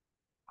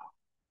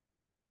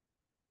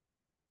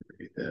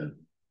 Breathe in.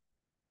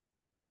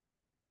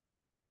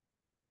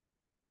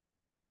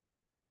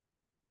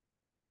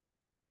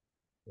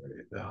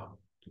 Breathe out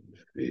and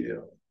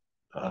feel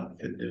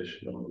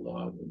unconditional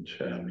love and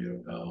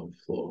Shamuel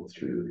flow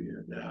through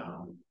you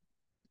now.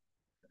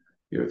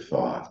 Your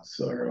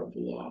thoughts are of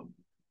love.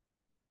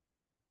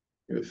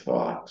 Your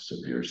thoughts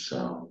of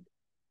yourself,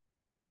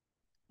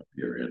 of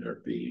your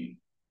inner being,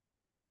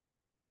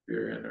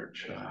 your inner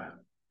child.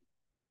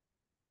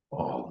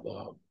 All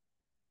love,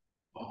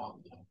 all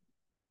love.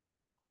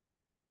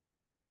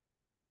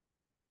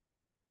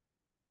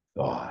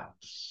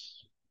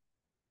 Thoughts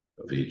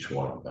of each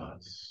one of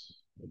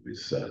us will be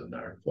set in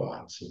our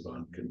thoughts of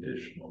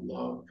unconditional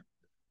love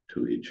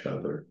to each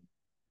other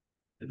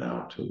and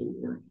out to the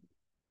world.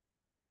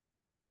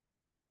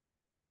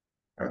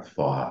 Our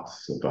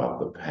thoughts about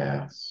the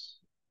past,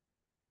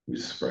 we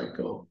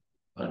sprinkle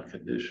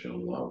unconditional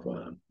love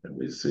on, and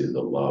we see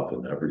the love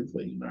in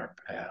everything in our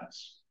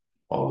past,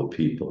 all the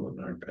people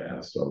in our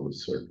past, all the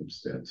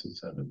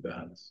circumstances and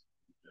events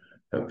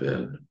have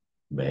been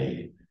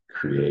made,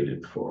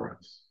 created for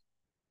us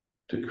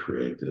to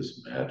create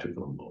this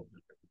magical moment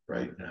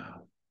right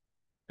now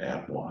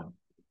at one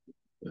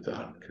with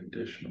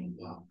unconditional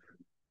love.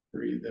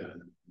 Breathe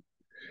in.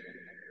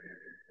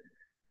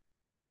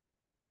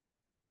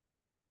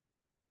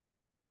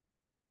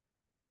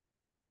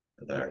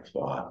 And our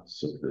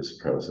thoughts of this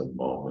present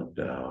moment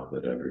now,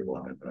 that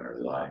everyone in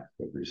our life,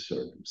 every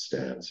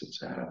circumstance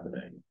that's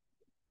happening,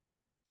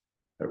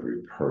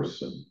 every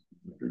person,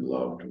 every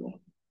loved one,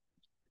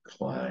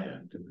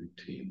 client, every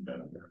team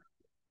member,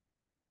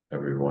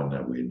 everyone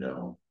that we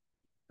know,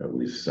 that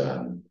we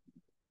send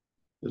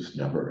this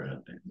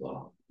never-ending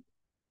love.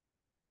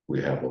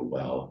 We have a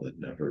well that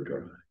never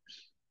dries.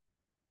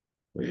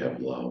 We have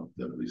love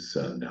that we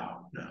send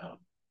out now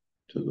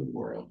to the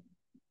world,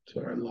 to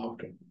our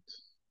loved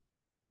ones,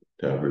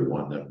 to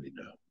everyone that we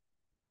know.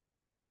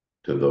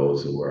 To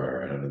those who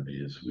are our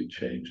enemies, we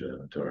change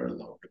them to our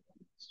loved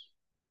ones.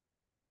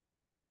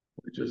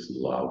 We just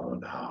love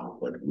on how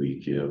what we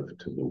give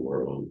to the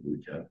world, we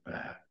get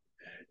back.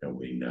 And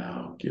we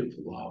now give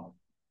love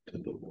to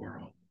the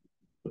world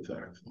with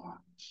our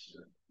thoughts.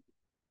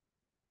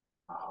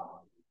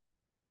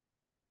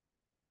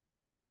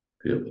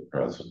 Feel the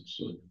presence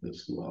of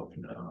this love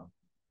now,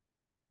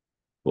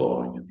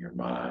 flowing in your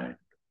mind,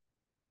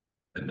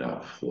 and now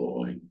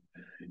flowing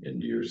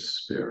into your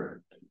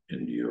spirit,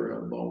 into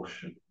your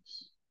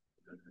emotions,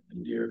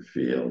 into your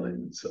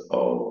feelings.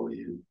 Oh,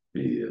 you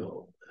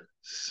feel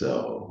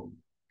so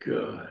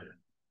good.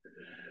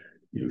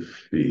 You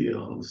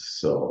feel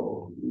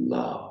so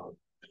loved.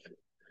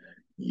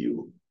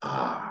 You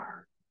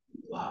are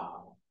love.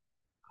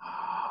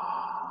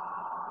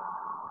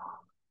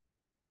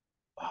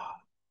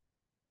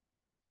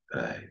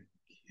 Thank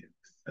you,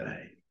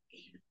 thank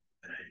you,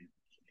 thank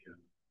you.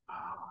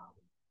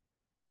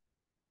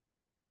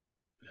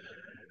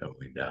 And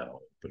we now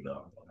open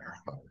up our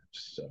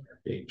hearts to our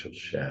angel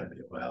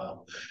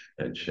Shamuel.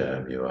 And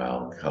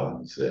Shamuel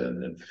comes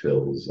in and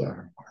fills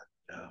our heart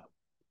now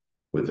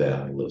with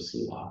endless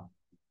love.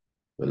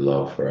 With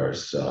love for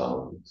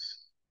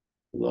ourselves,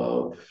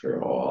 love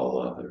for all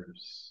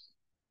others,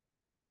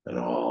 and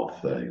all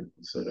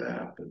things that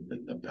happened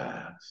in the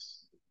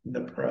past, in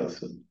the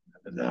present,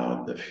 and now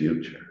in the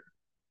future.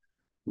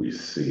 We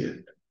see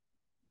it,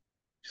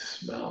 we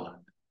smell it,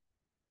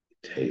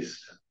 we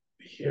taste it,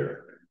 we hear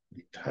it,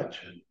 we touch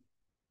it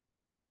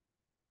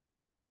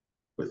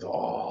with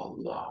all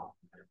love.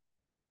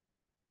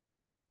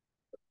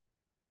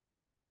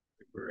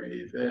 We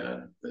breathe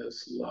in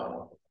this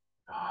love.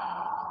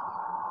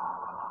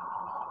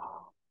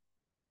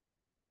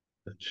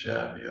 And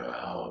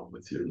Shamuel,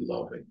 with your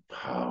loving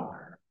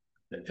power,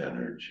 the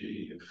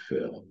energy, you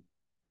fill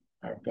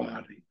our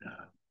body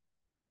now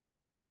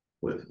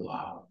with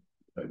love.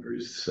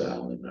 Every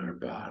cell in our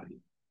body,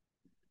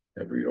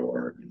 every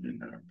organ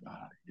in our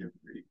body,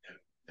 every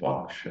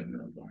function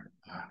of our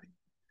body,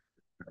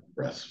 our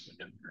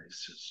respiratory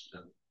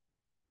system,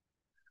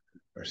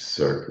 our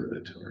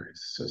circulatory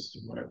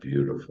system, our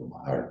beautiful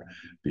heart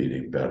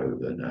beating better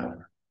than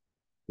ever,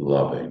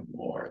 loving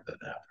more than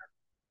ever,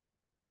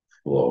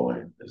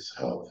 flowing this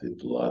healthy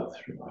blood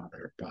throughout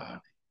our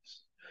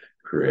bodies,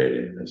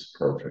 creating this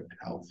perfect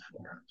health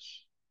for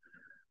us,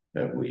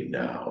 that we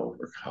now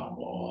overcome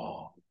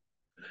all.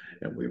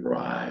 And we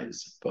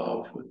rise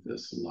above with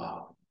this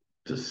love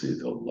to see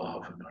the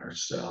love in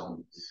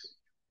ourselves,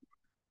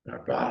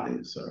 our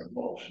bodies, our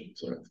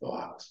emotions, our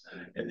thoughts,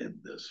 and in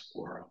this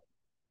world.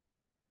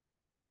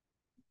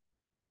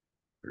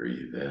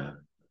 Breathe in.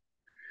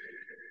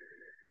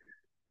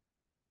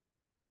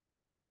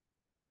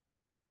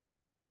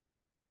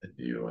 And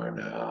you are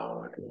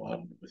now at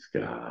one with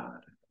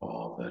God,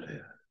 all that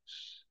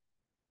is.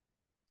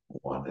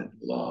 One in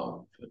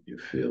love, and you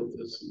feel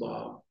this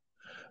love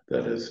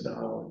that is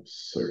now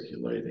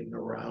circulating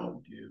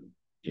around you,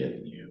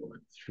 in you,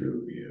 and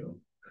through you.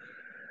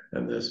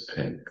 And this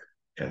pink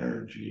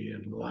energy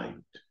and light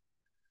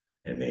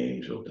and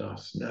angel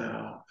dust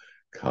now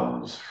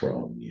comes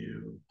from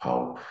you,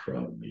 out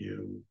from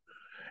you,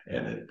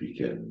 and it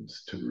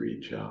begins to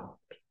reach out.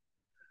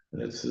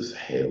 And it's this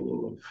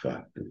halo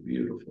effect of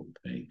beautiful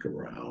pink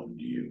around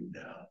you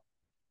now.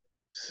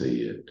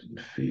 See it and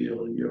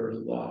feel your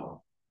love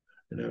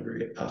in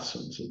every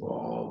essence of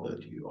all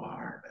that you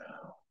are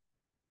now.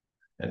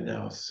 And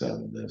now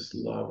send this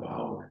love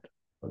out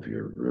of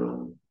your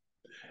room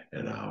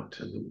and out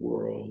to the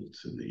world,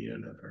 to the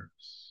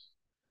universe.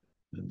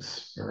 And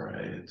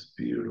spray its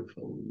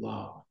beautiful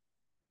love,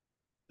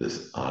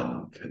 this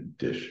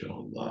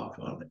unconditional love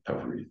on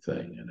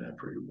everything and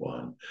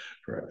everyone,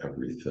 for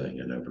everything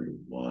and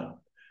everyone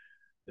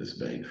is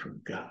made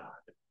from God,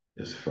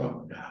 is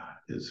from God,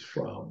 is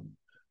from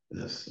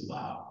this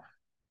love.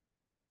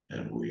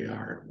 And we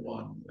are at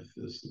one with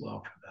this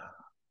love now.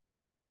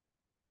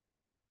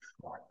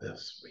 For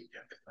this we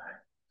give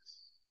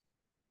thanks.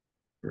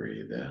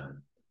 Breathe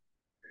in.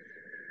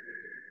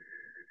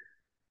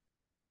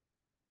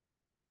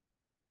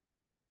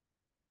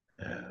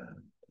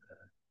 And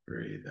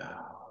breathe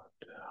out.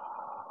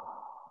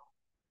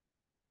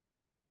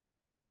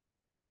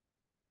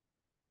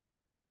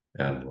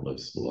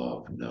 Endless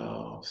love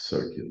now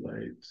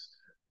circulates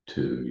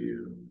to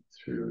you,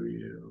 through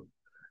you,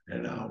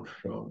 and out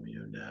from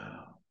you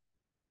now.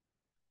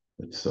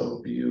 It's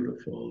so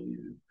beautiful,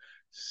 you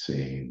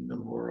seeing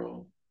the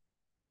world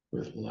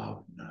with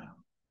love now.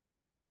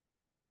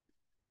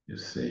 You're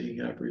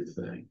seeing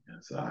everything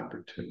as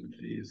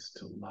opportunities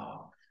to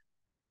love,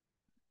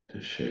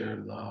 to share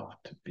love,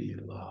 to be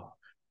love.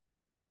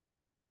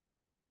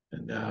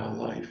 And now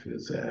life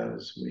is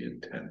as we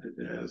intended,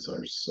 as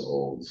our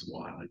souls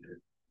wanted it.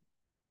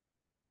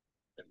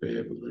 To be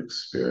able to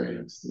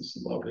experience this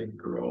loving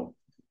growth,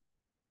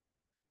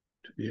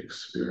 to be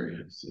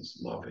experience this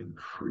loving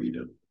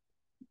freedom,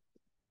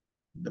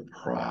 the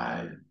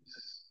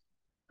prize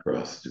for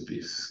us to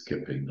be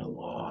skipping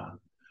along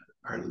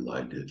our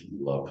lighted,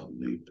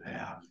 lovely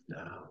path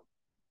now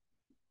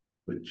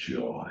with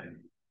joy.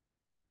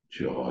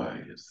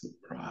 Joy is the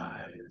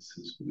prize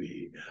as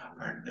we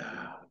are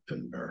now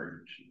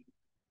emerged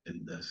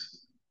in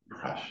this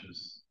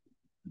precious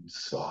and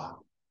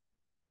soft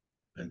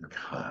and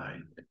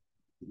kind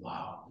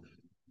love.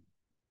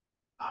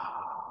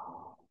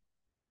 Ah.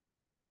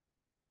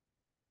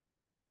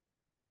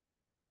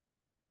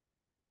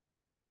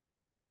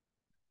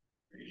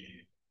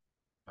 Breathe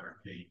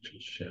Archangel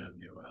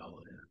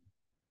Samuel in.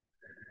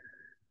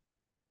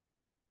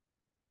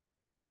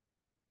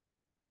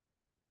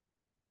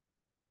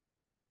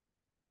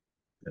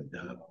 And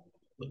now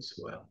all is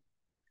well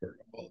for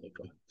all of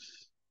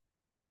us.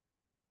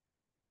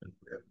 And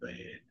we have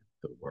made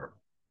the work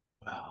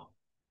well,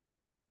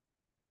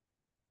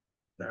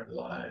 and our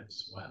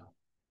lives well,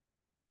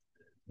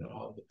 and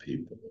all the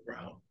people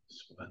around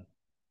us well.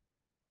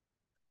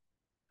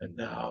 And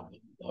now the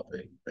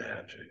loving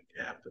magic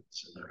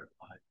happens in our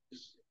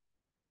lives.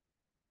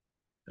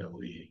 And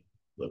we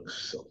look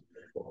so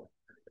forward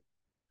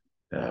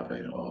to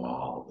having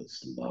all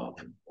this love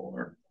and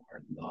more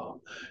love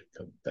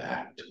come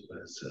back to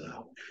us and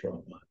out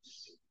from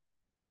us.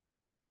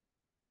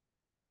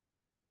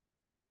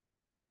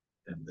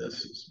 And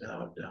this is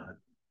now done.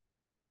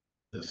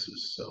 This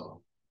is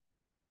so.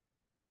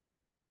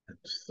 And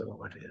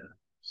so it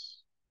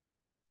is.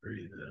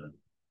 Breathe in.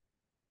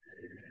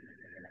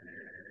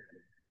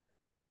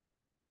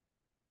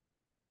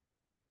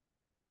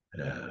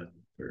 And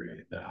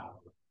breathe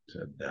out.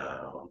 And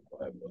now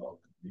I welcome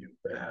you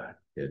back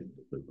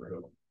into the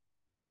room,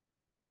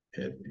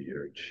 into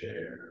your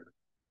chair.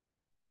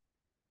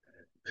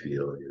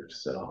 Feel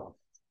yourself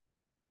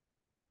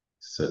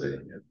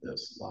sitting in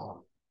this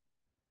love,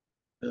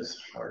 this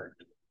heart,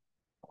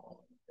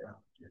 all around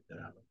you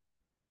now,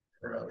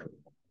 forever.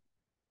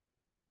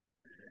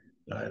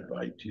 And I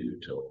invite you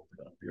to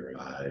open up your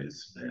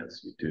eyes, and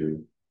as you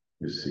do,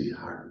 you see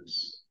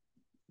hearts,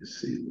 you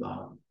see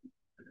love,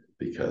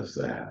 because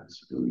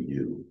that's who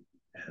you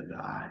and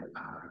I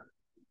are.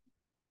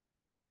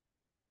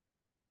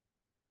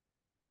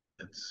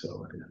 And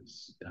so it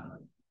is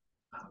done.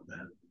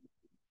 Amen.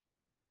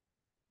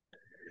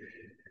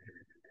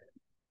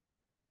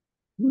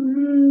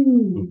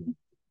 Woo.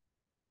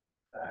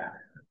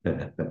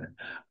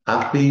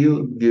 I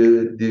feel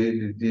good,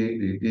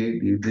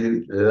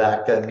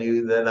 like I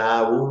knew that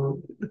I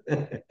would.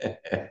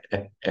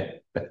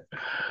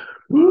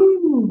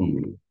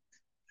 Woo.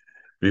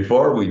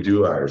 Before we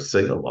do our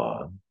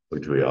sing-along,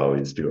 which we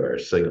always do our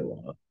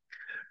sing-along,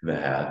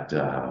 that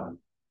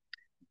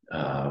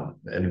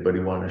anybody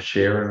want to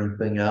share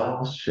anything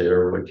else?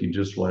 Share what you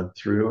just went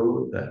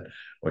through, that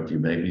what you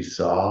maybe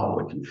saw,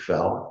 what you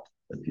felt,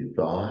 what you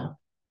thought.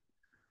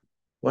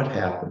 What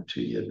happened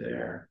to you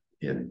there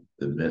in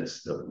the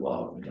midst of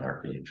love and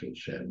Archangel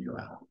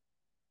Samuel?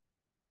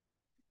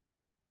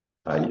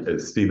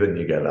 Stephen,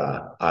 you got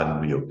to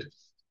unmute.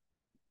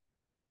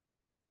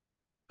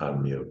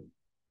 Unmute.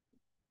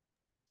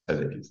 I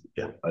think it's,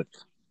 yeah.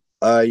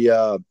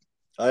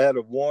 I had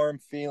a warm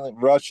feeling,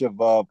 rush of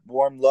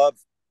warm love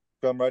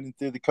come running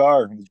through the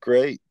car. It was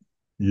great.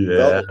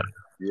 Yeah.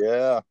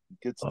 Yeah,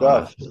 good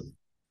stuff. Awesome.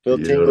 Feel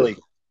tingly.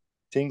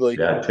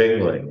 Yeah,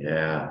 tingling.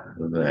 Yeah.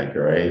 Isn't that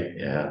great?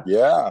 Yeah.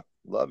 Yeah,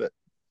 love it.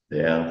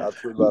 Yeah.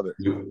 Absolutely love it.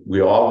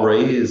 We all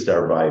raised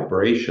our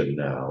vibration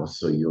now,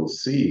 so you'll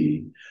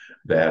see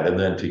that, and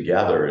then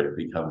together it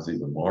becomes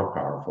even more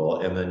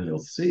powerful. And then you'll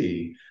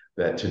see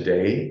that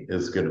today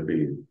is going to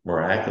be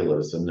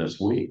miraculous, and this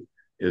week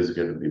is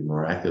going to be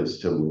miraculous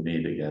till we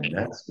meet again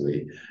next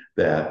week,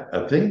 that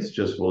things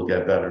just will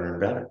get better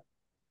and better.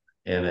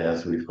 And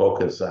as we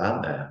focus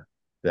on that,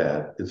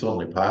 that it's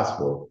only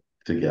possible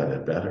to get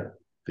it better,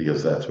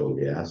 because that's what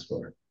we asked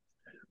for.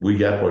 We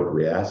get what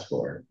we ask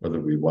for, whether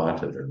we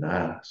want it or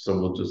not. So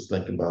we'll just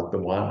think about the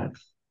wanting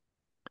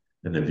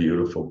and the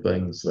beautiful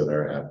things that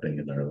are happening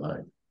in our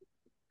life.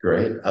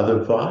 Great.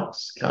 Other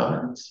thoughts,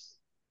 comments?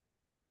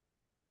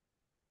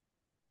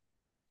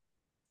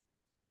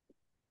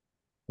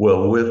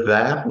 Well, with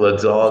that,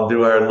 let's all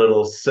do our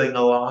little sing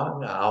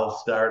along. I'll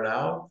start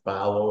out,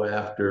 follow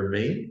after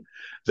me.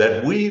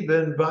 That we've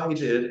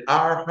invited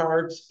our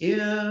hearts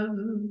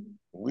in.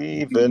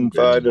 We've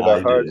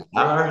invited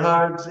our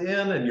hearts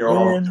in, and you're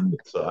all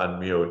on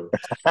mute.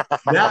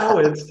 Now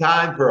it's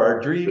time for our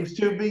dreams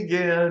to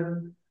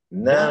begin.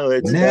 Now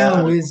it's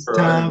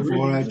time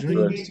for our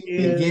dreams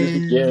to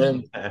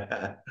begin.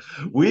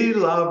 We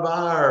love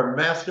our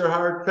Master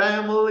Heart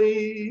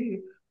family.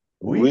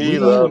 We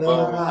love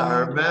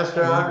our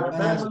Master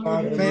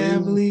Heart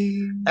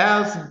family.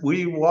 As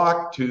we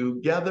walk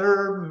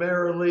together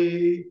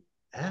merrily.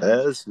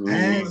 As we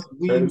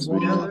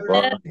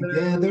walk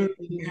together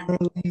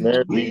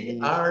merrily. We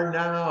are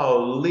now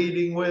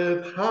leading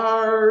with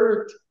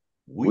heart.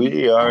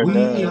 We are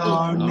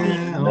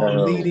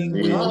now leading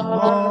with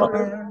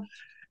heart.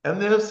 And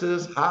this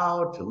is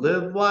how to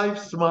live life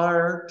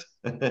smart.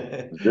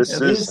 This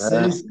is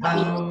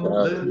how to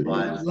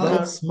live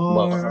life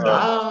smart.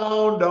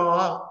 Sound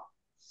off.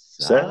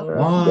 Sound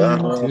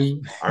off.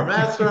 Our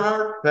Master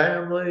Heart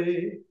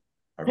family.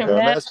 Our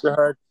Master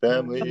Heart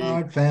family.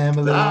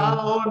 Sound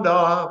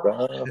off.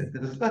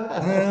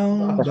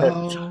 Sound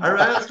off. Our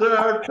Master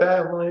Heart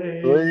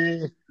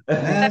family.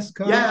 Yes,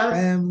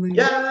 family.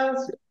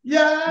 Yes.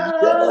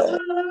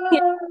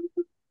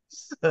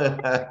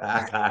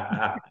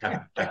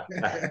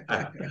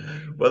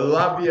 Well,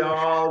 love you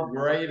all.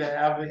 Great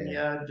having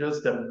you.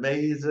 Just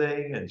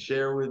amazing. And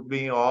share with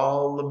me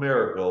all the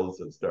miracles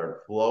that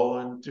start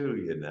flowing to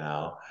you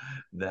now.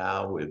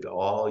 Now, with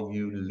all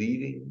you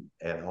leading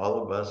and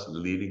all of us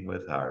leading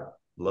with heart.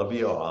 Love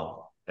you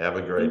all. Have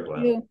a great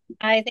one.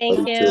 I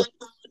thank you.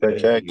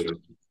 Thank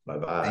you.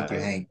 Bye-bye. Thank you,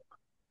 Hank.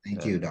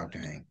 Thank you, Dr.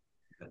 Hank.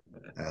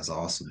 That was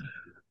awesome.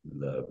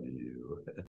 Love you.